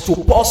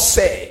 Apostle Paul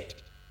said,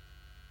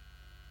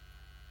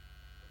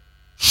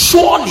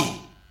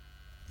 surely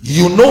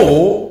you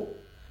know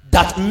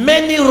that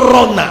many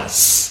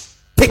runners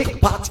take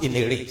part in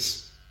a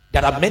race,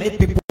 There are many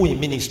people in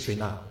ministry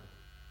now.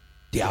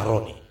 They are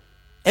running.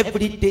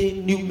 Every day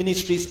new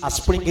ministries are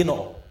springing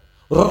up.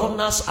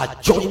 Runners are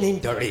joining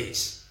the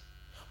race.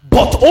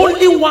 But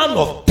only one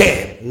of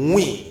them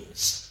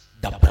wins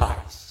the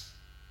prize.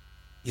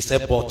 He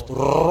said, but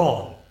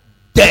run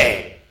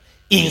then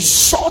in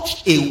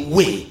such a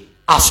way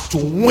as to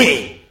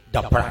win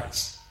the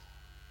prize.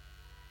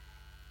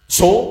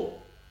 So,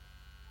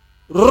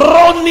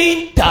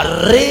 running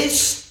the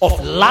race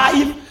of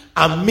life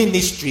and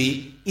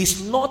ministry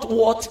is not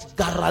what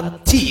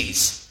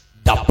guarantees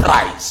the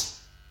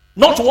prize.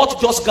 Not what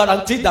just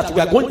guarantees that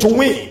we are going to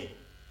win.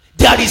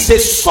 There is a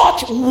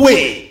such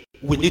way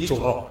we need to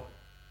run.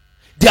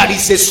 There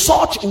is a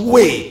such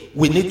way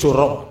we need to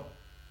run.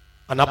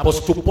 And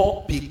Apostle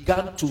Paul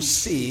began to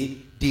say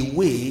the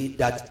way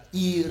that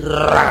he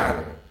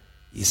ran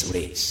his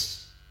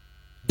race.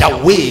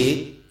 The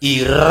way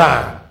he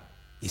ran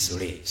his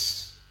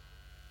race.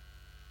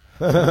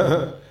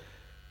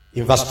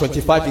 In verse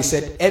 25 he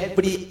said,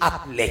 every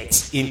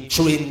athlete in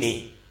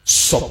training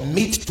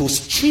submit to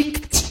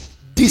strict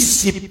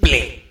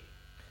discipline.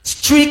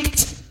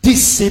 Strict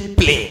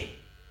discipline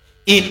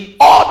in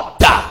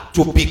order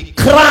to be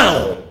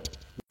crowned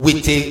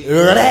with a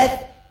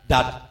wreath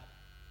that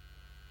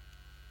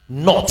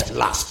not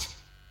last.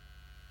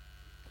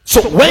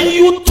 So when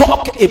you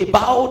talk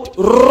about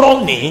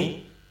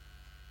running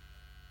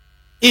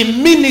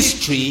in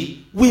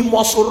ministry, we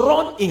must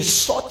run in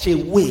such a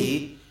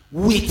way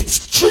with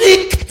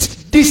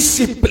strict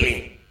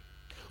discipline.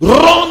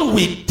 Run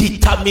with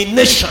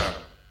determination.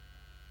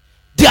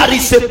 There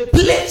is a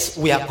place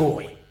we are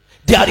going.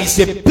 There is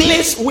a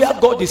place where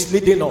God is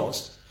leading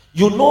us.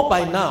 You know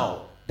by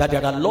now that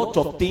there are a lot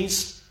of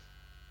things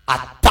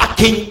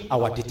attacking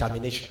our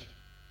determination.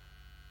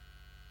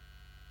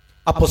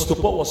 Apostle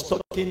Paul was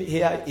talking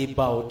here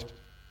about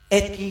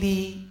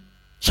earthly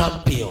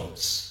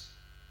champions,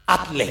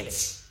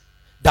 athletes,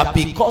 that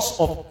because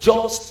of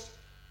just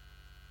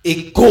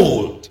a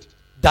goal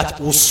that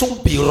will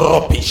soon be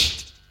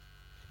rubbished,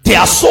 they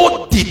are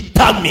so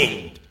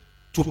determined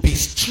to be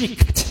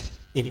strict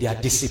in their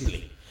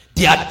discipline.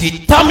 They are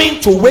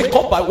determined to wake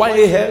up by 1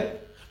 a.m.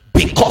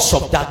 because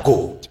of that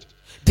goal.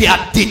 They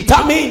are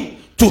determined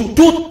to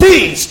do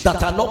things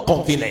that are not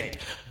convenient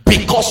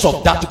because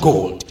of that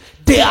goal.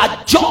 They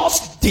are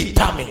just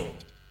determined.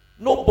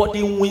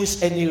 Nobody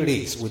wins any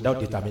race without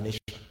determination.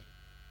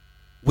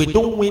 We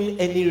don't win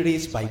any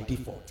race by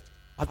default.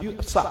 Have you,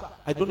 sir?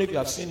 I don't know if you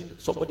have seen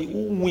somebody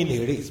who win a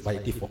race by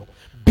default.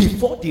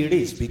 Before the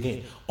race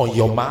begins, on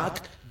your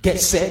mark, get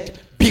set.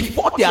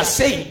 Before they are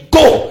saying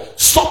go,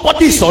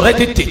 somebody is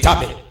already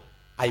determined.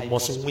 I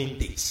must win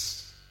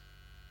this.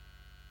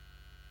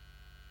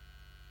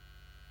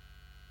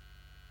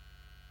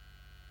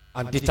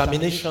 And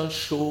determination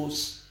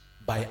shows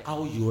by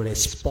how you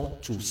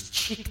respond to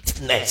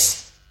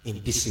strictness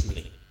in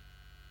discipline.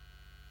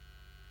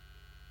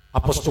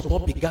 Apostle Paul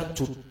began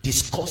to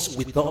discuss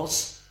with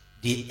us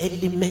the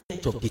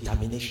element of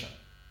determination.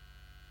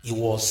 He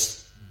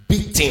was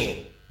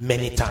beaten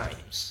many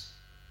times.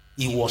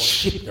 He was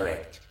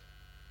shipwrecked.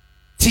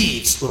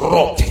 Thieves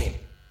robbed him.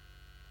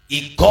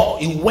 He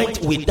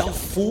went without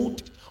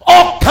food.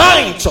 All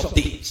kinds of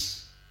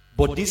things.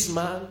 But this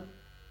man,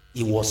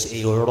 he was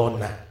a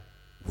runner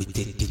with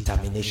a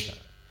determination.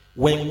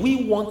 When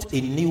we want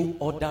a new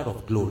order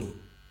of glory,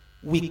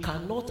 we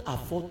cannot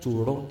afford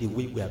to run the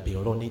way we have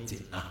been running till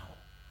now.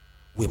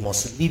 We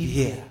must live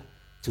here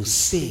to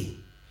say,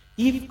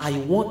 if I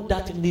want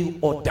that new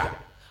order,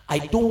 I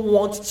don't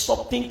want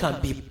something can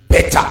be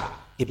better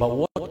about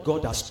what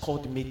God has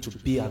called me to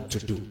be and to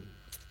do.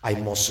 I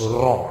must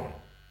run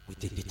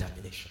with a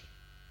determination.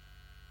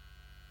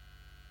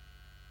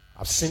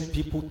 I've seen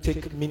people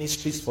take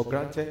ministries for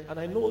granted, and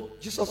I know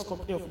Jesus'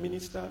 company of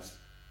ministers,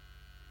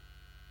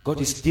 God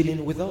is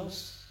dealing with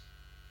us.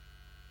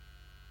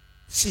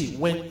 See,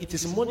 when it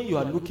is money you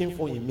are looking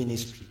for in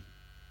ministry,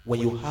 when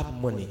you have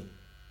money,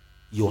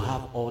 you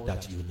have all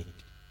that you need.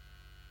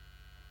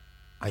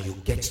 And you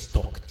get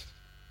stuck.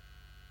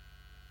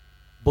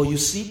 But you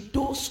see,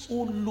 those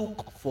who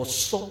look for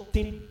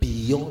something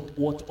beyond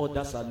what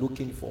others are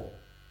looking for,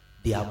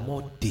 they are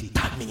more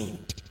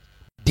determined.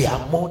 They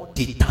are more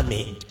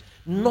determined.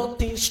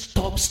 Nothing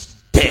stops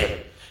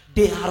them.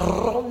 They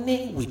are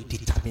running with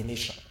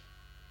determination.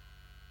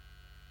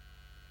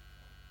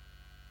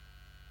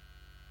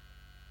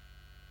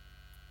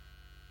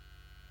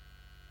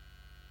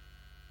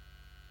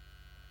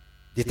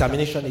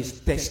 Determination is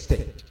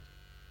tested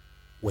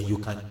when you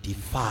can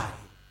defy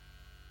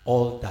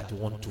all that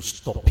want to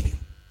stop you,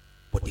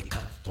 but they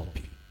can't stop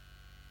you.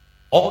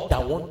 All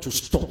that want to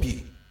stop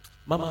you.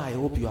 Mama, I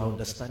hope you are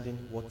understanding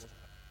what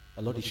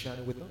the Lord is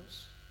sharing with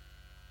us.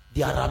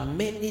 There are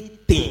many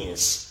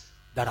things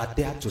that are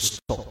there to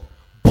stop,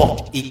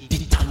 but a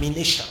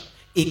determination,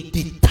 a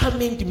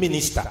determined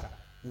minister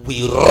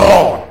will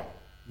run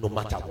no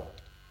matter what.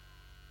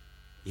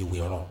 He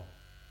will run.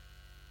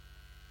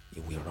 He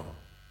will run.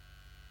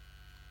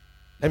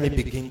 Let me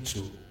begin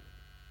to,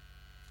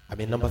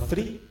 number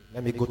 3.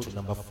 Let me go to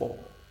number 4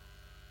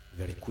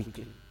 very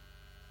quickly.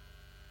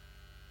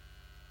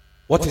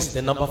 What is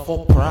the number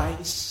 4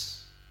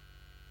 prize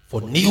for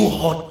new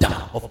order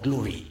of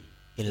glory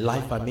in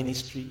life and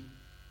ministry?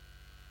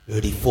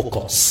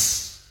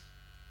 Refocus.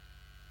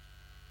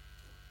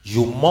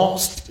 You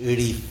must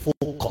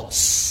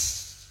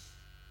refocus.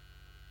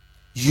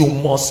 You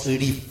must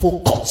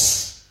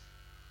refocus.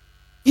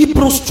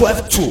 Hebrews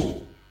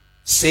 12:2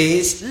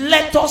 says,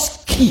 let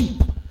us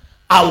keep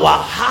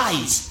our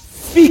eyes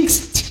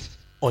fixed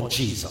on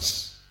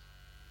Jesus.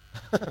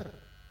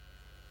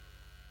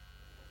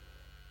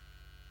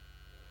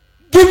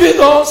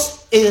 Giving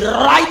us a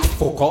right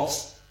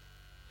focus,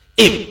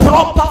 a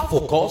proper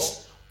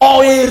focus,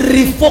 or a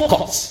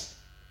refocus.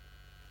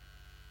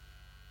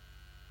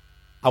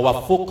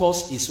 Our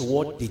focus is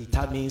what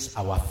determines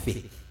our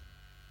faith.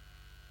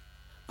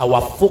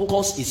 Our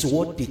focus is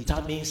what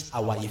determines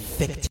our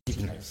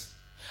effectiveness.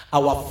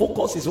 Our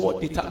focus is what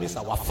determines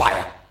our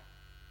fire.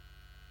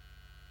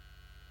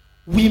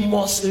 We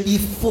must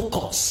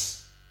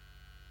refocus.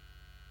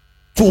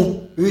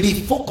 To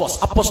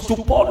refocus.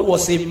 Apostle Paul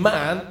was a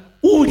man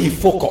who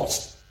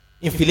refocused.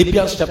 In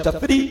Philippians chapter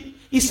 3,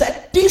 he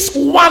said, this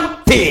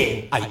one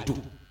thing I do.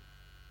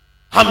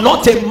 I'm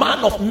not a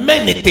man of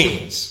many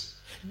things.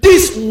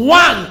 This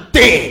one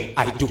thing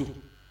I do.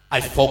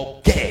 I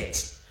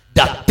forget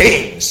the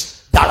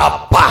things that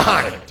are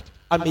behind.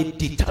 I'm a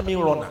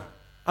determined runner.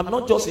 I'm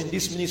not just in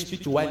this ministry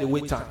to while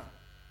away time.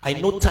 I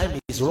know time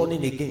is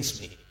running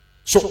against me.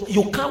 So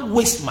you can't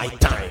waste my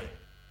time.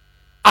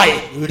 I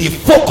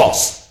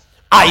refocus.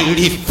 I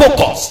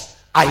refocus.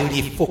 I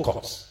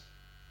refocus.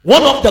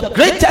 One of the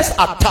greatest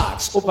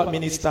attacks over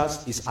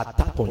ministers is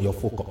attack on your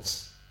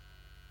focus.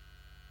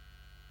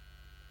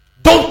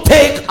 Don't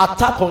take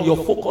attack on your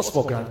focus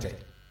for granted.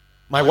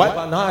 My wife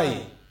and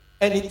I,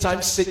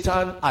 anytime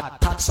Satan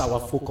attacks our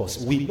focus,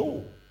 we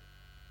know.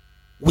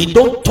 We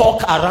don't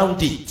talk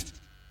around it.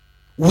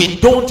 We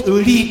don't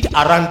read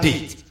around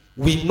it.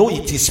 We know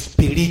it is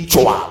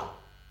spiritual.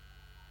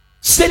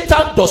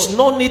 Satan does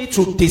not need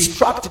to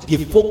distract the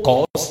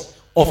focus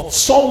of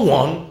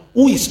someone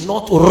who is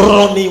not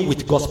running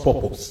with God's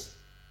purpose.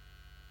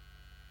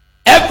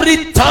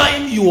 Every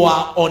time you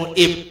are on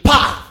a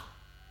path,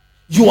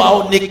 you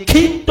are on a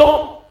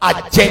kingdom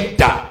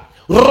agenda,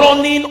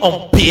 running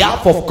on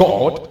behalf of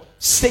God,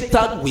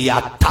 Satan will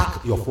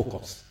attack your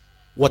focus.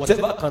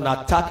 Whatever can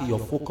attack your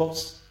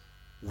focus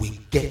will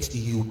get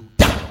you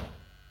down.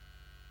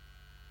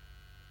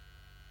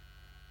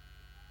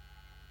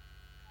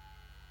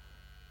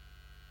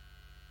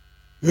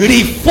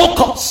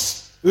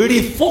 Refocus,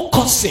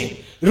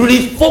 refocusing,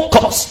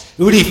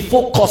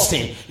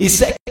 refocusing. He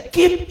said,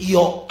 keep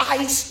your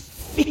eyes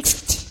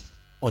fixed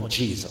on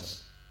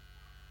Jesus.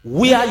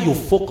 Where you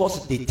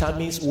focus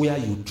determines where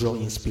you draw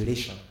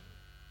inspiration.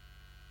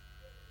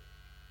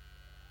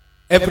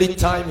 Every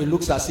time it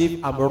looks as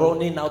if I'm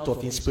running out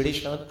of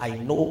inspiration, I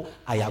know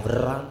I have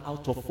run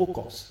out of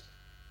focus.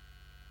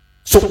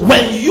 So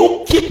when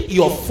you keep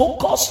your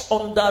focus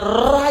on the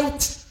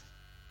right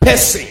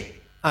person,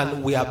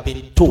 and we have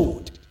been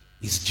told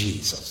is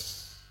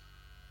Jesus.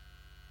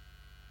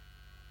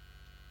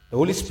 The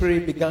Holy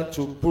Spirit began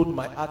to put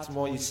my heart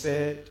more. He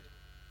said,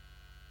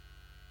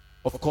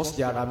 of course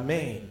there are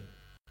men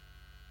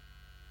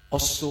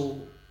also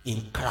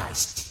in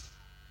Christ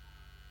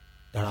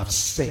that have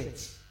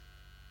sat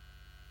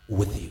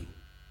with you.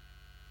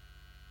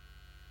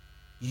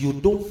 You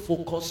don't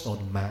focus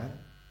on man,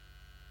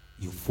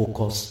 you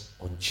focus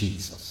on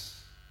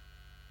Jesus.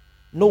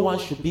 No one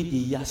should be the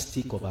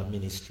yardstick of our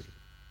ministry.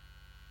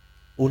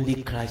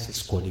 Only Christ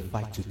is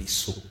qualified to be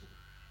so.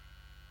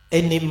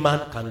 Any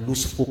man can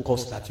lose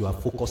focus that you are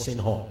focusing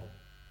on.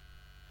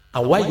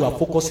 And while you are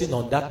focusing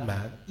on that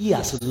man, he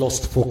has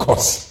lost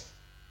focus.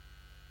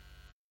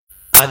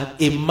 And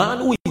a man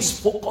who is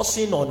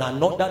focusing on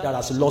another that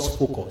has lost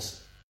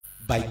focus,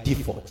 by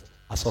default,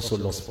 has also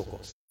lost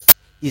focus.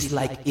 It's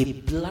like a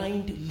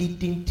blind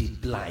leading the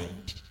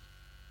blind.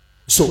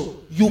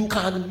 So you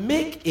can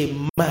make a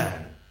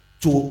man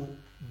to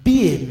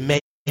be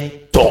a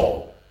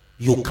mentor.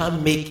 You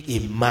can't make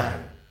a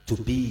man to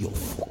be your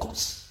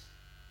focus.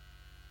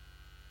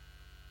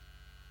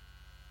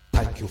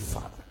 Thank you,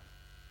 Father.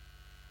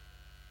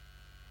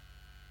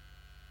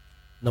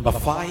 Number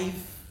 5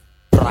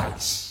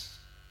 prize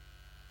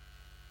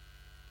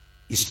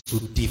is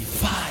to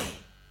defy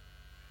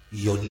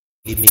your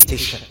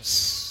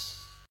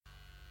limitations.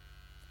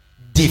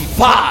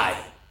 Defy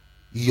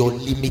your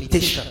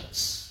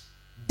limitations.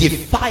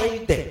 Defy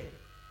them.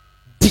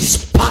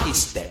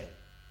 Despise them.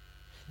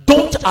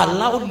 Don't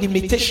allow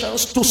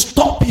limitations to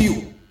stop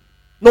you.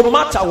 No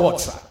matter what,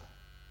 sir.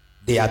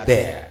 They are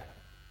there.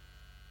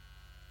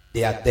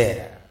 They are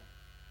there.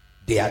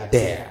 They are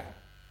there.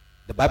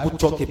 The Bible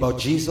talks about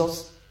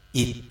Jesus.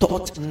 He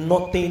thought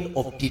nothing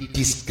of the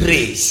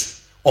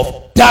disgrace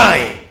of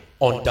dying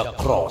on the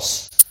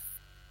cross.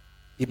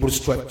 Hebrews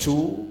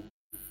 12:2.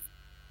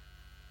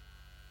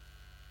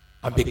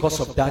 And because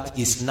of that,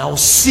 he is now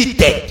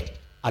seated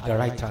at the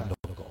right hand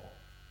of God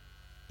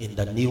in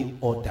the new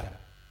order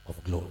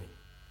of glory.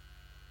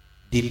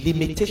 The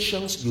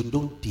limitations you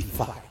don't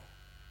defy,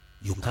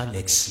 you can't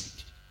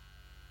exceed.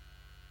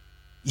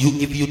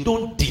 if you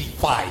don't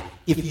defy,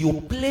 if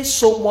you place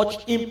so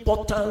much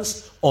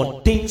importance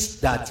on things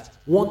that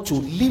want to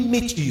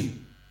limit you,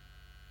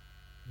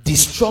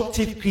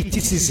 destructive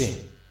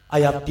criticism,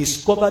 I have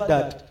discovered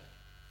that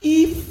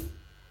if,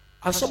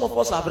 and some of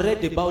us have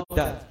read about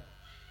that,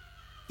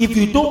 if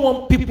you don't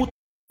want people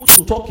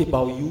to talk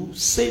about you,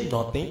 say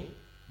nothing,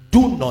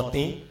 do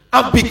nothing,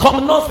 and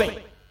become nothing.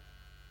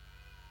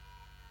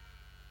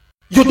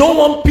 You don't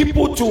want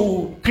people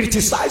to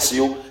criticize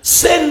you,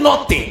 say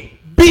nothing,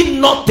 be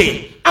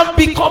nothing, and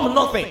become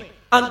nothing.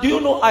 And do you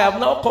know, I have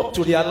now come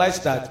to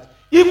realize that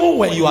even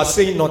when you are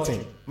saying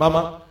nothing,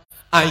 Mama,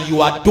 and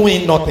you are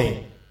doing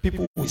nothing,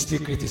 people will still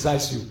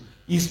criticize you.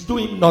 He's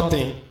doing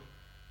nothing.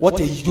 What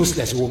a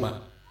useless woman.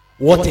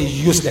 What a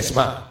useless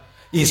man.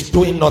 He's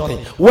doing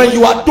nothing. When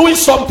you are doing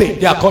something,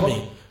 they are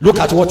coming. Look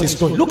at what he's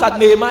doing. Look at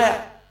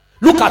Nehemiah.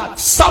 Look at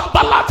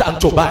Sanballat and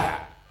Tobiah.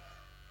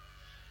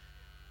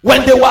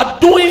 When they were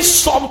doing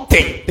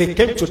something, they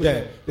came to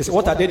them. They said,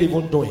 what are they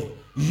even doing?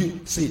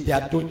 You see, they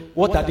are doing,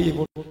 what are they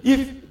even doing?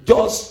 If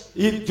just,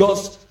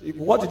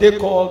 what do they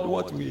call,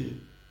 what we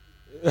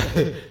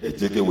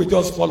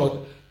just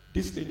follow,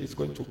 this thing is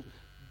going to,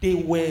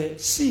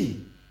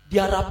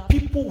 there are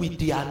people with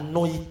the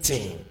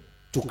anointing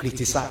to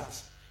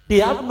criticize. They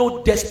have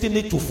no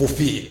destiny to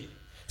fulfill.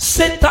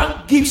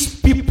 Satan gives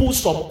people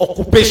some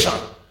occupation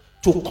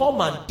to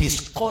come and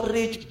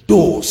discourage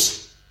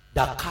those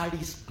that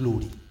carries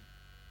glory.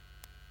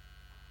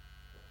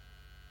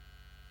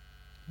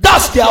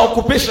 That's their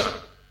occupation.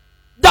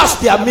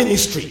 That's their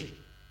ministry.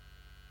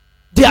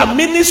 Their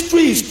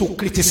ministry is to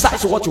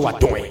criticize what you are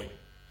doing.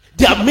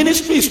 Their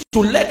ministry is to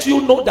let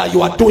you know that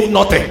you are doing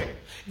nothing.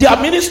 Their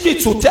ministry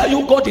is to tell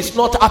you God is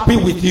not happy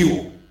with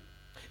you.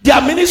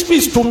 Their ministry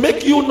is to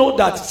make you know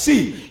that,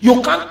 see,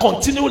 you can't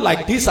continue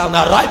like this and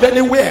arrive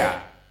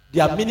anywhere.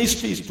 Their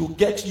ministry is to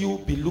get you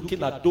be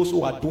looking at those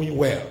who are doing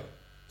well,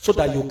 so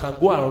that you can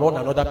go and run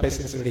another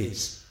person's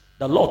race.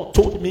 The Lord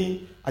told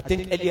me, I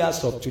think earlier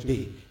of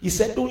today, he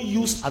said, don't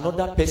use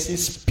another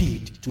person's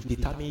speed to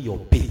determine your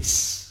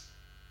pace.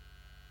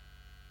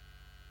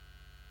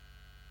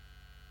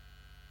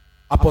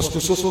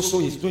 Apostle so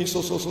is doing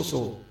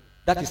so.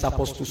 That is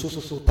Apostle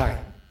so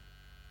time.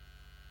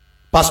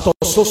 Pastor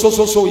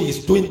so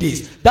is doing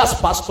this. That's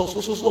Pastor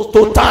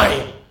so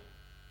time.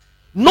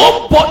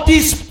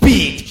 Nobody's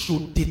speed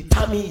should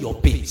determine your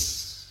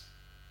pace.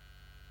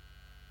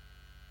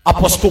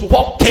 Apostle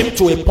Paul came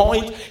to a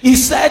point, he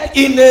said,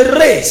 in a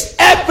race,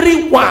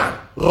 everyone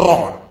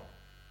run.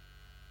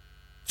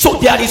 So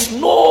there is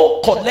no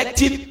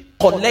collection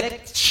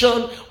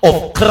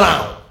of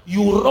crown.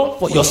 You run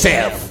for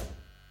yourself.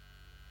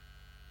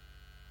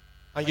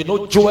 And you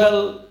know,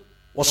 Joel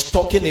was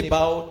talking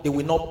about they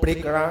will not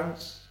break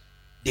ranks.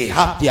 They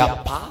have their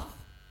path.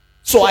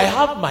 So I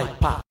have my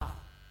path.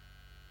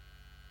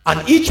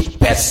 And each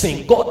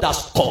person God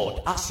has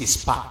called has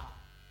his path.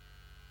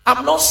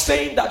 I'm not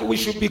saying that we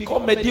should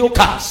become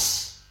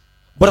mediocres,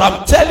 but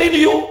I'm telling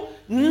you,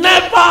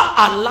 never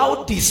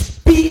allow the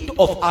speed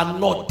of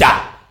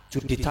another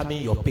to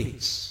determine your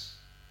pace.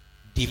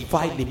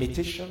 Defy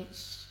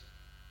limitations,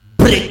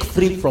 break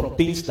free from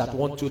things that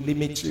want to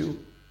limit you,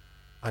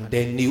 and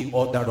then new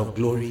order of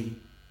glory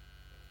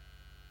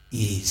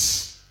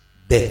is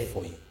there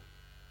for you.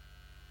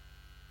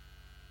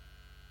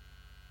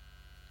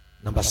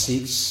 Number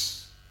 6.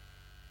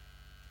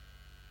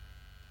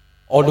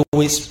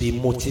 Always be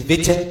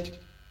motivated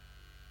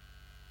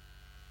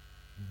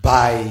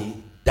by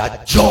the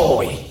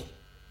joy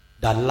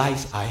that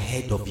lies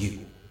ahead of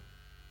you.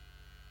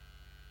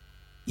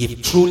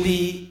 If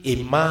truly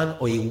a man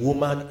or a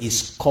woman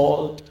is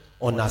called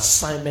on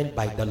assignment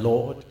by the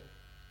Lord,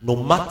 no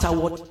matter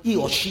what he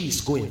or she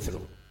is going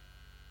through,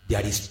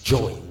 there is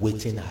joy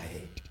waiting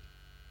ahead.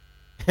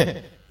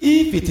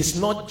 If it is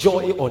not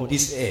joy on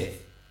this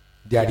earth,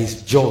 there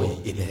is joy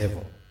in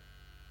heaven.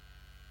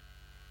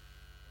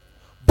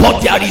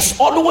 But there is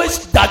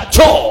always that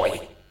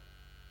joy.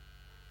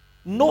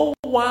 No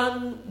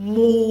one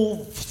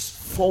moves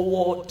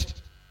forward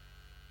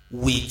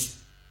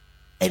with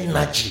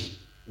energy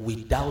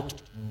without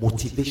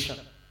motivation.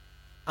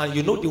 And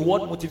you know, the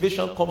word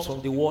motivation comes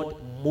from the word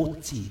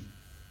motive.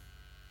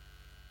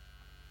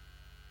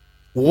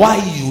 Why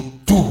you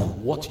do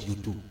what you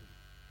do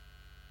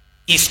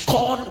is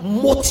called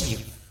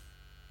motive.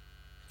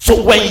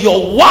 So when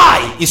your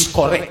why is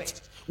correct,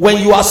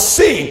 when you are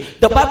saying,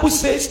 the Bible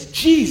says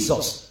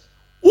Jesus,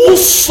 who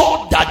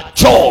saw that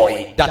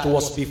joy that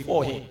was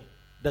before him,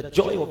 the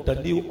joy of the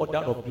new order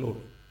of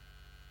glory,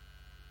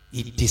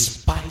 he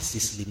despised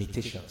his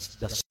limitations,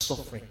 the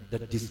suffering, the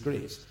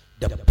disgrace,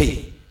 the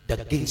pain, the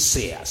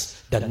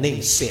gainsayers, the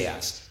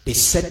namesayers. They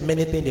said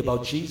many things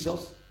about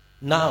Jesus.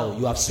 Now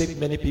you have saved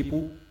many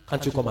people.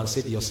 Can't you come and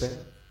save yourself?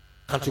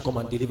 Can't you come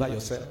and deliver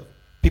yourself?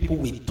 People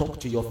will talk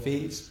to your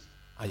face,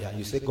 and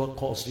you say God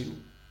calls you.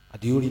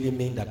 Do you really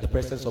mean that the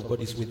presence of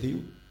God is with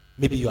you?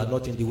 Maybe you are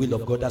not in the will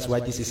of God. That's why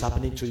this is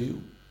happening to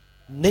you.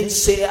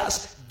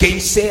 Naysayers,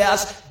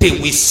 gainsayers, they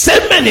will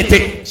say many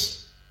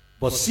things.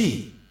 But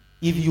see,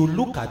 if you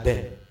look at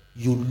them,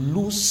 you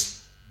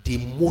lose the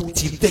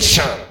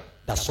motivation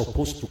that's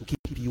supposed to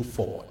keep you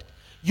forward.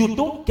 You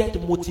don't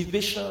get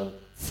motivation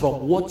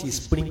from what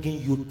is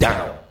bringing you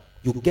down.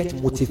 You get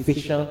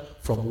motivation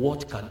from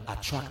what can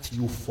attract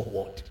you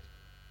forward.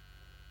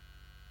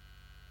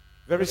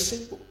 Very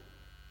simple.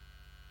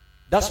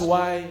 That's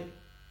why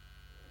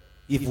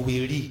if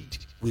we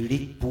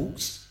read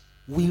books,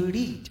 we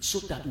read so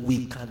that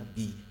we can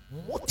be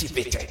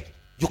motivated.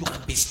 You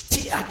can be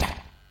steered.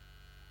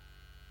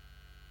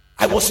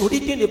 I was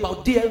reading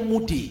about D.L.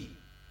 Moody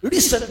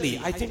recently.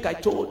 I think I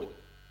told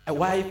my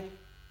wife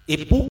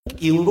a book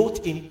he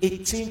wrote in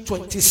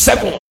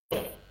 1827.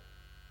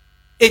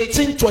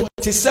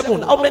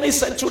 1827. How many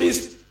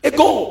centuries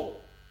ago?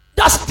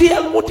 That's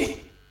D.L.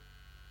 Moody.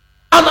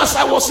 And as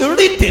I was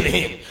reading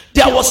him,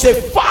 there was a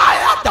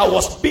fire that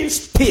was being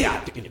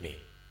stirred in me.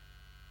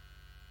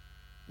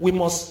 We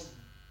must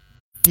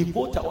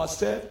devote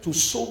ourselves to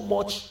so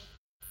much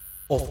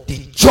of the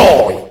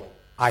joy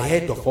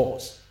ahead of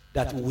us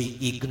that we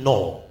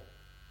ignore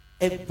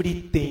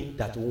everything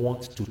that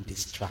wants to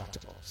distract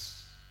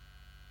us.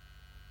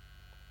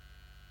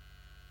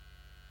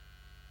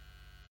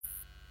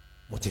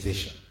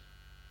 Motivation.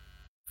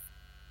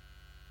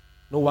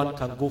 No one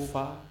can go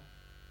far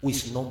who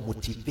is not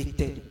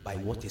motivated by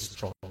what is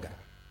stronger.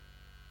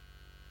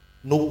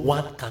 No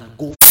one can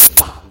go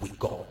far with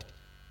God.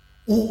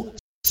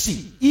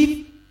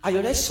 If I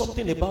read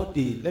something about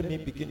let me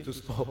begin to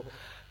stop,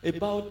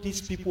 about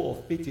these people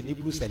of faith in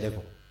Hebrews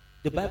 11.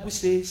 The Bible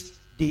says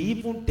they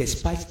even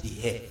despised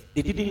the earth.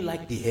 They didn't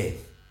like the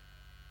earth.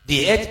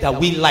 The earth that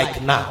we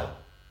like now,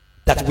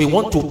 that we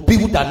want to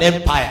build an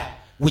empire.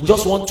 We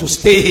just want to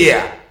stay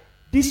here.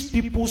 These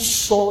people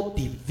saw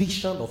the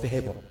vision of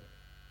heaven.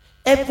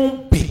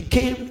 Heaven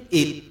became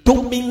a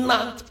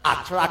dominant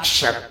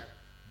attraction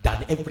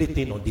than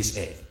everything on this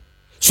earth.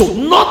 So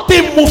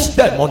nothing moves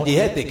them on the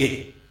earth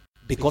again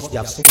because they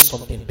have seen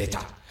something better.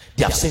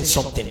 They have seen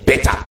something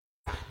better.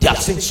 They have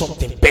seen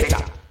something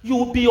better. You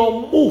will be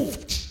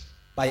unmoved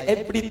by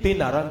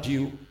everything around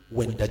you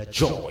when the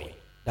joy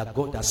that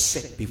God has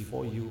set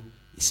before you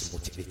is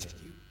motivating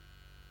you.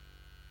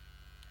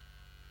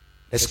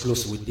 Let's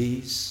close with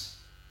this.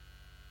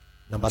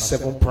 Number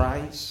 7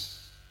 prize.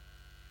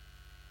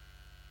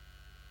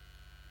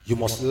 You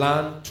must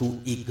learn to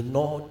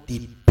ignore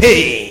the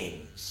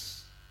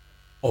pains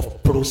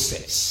of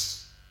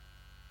process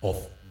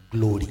of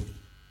glory.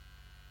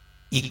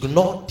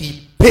 Ignore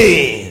the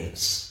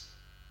pains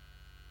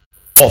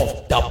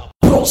of the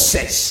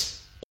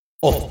process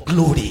of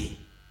glory.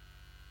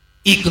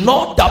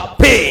 Ignore the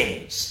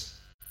pains.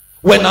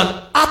 When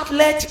an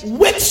athlete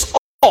wakes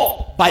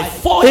up by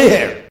 4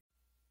 a.m.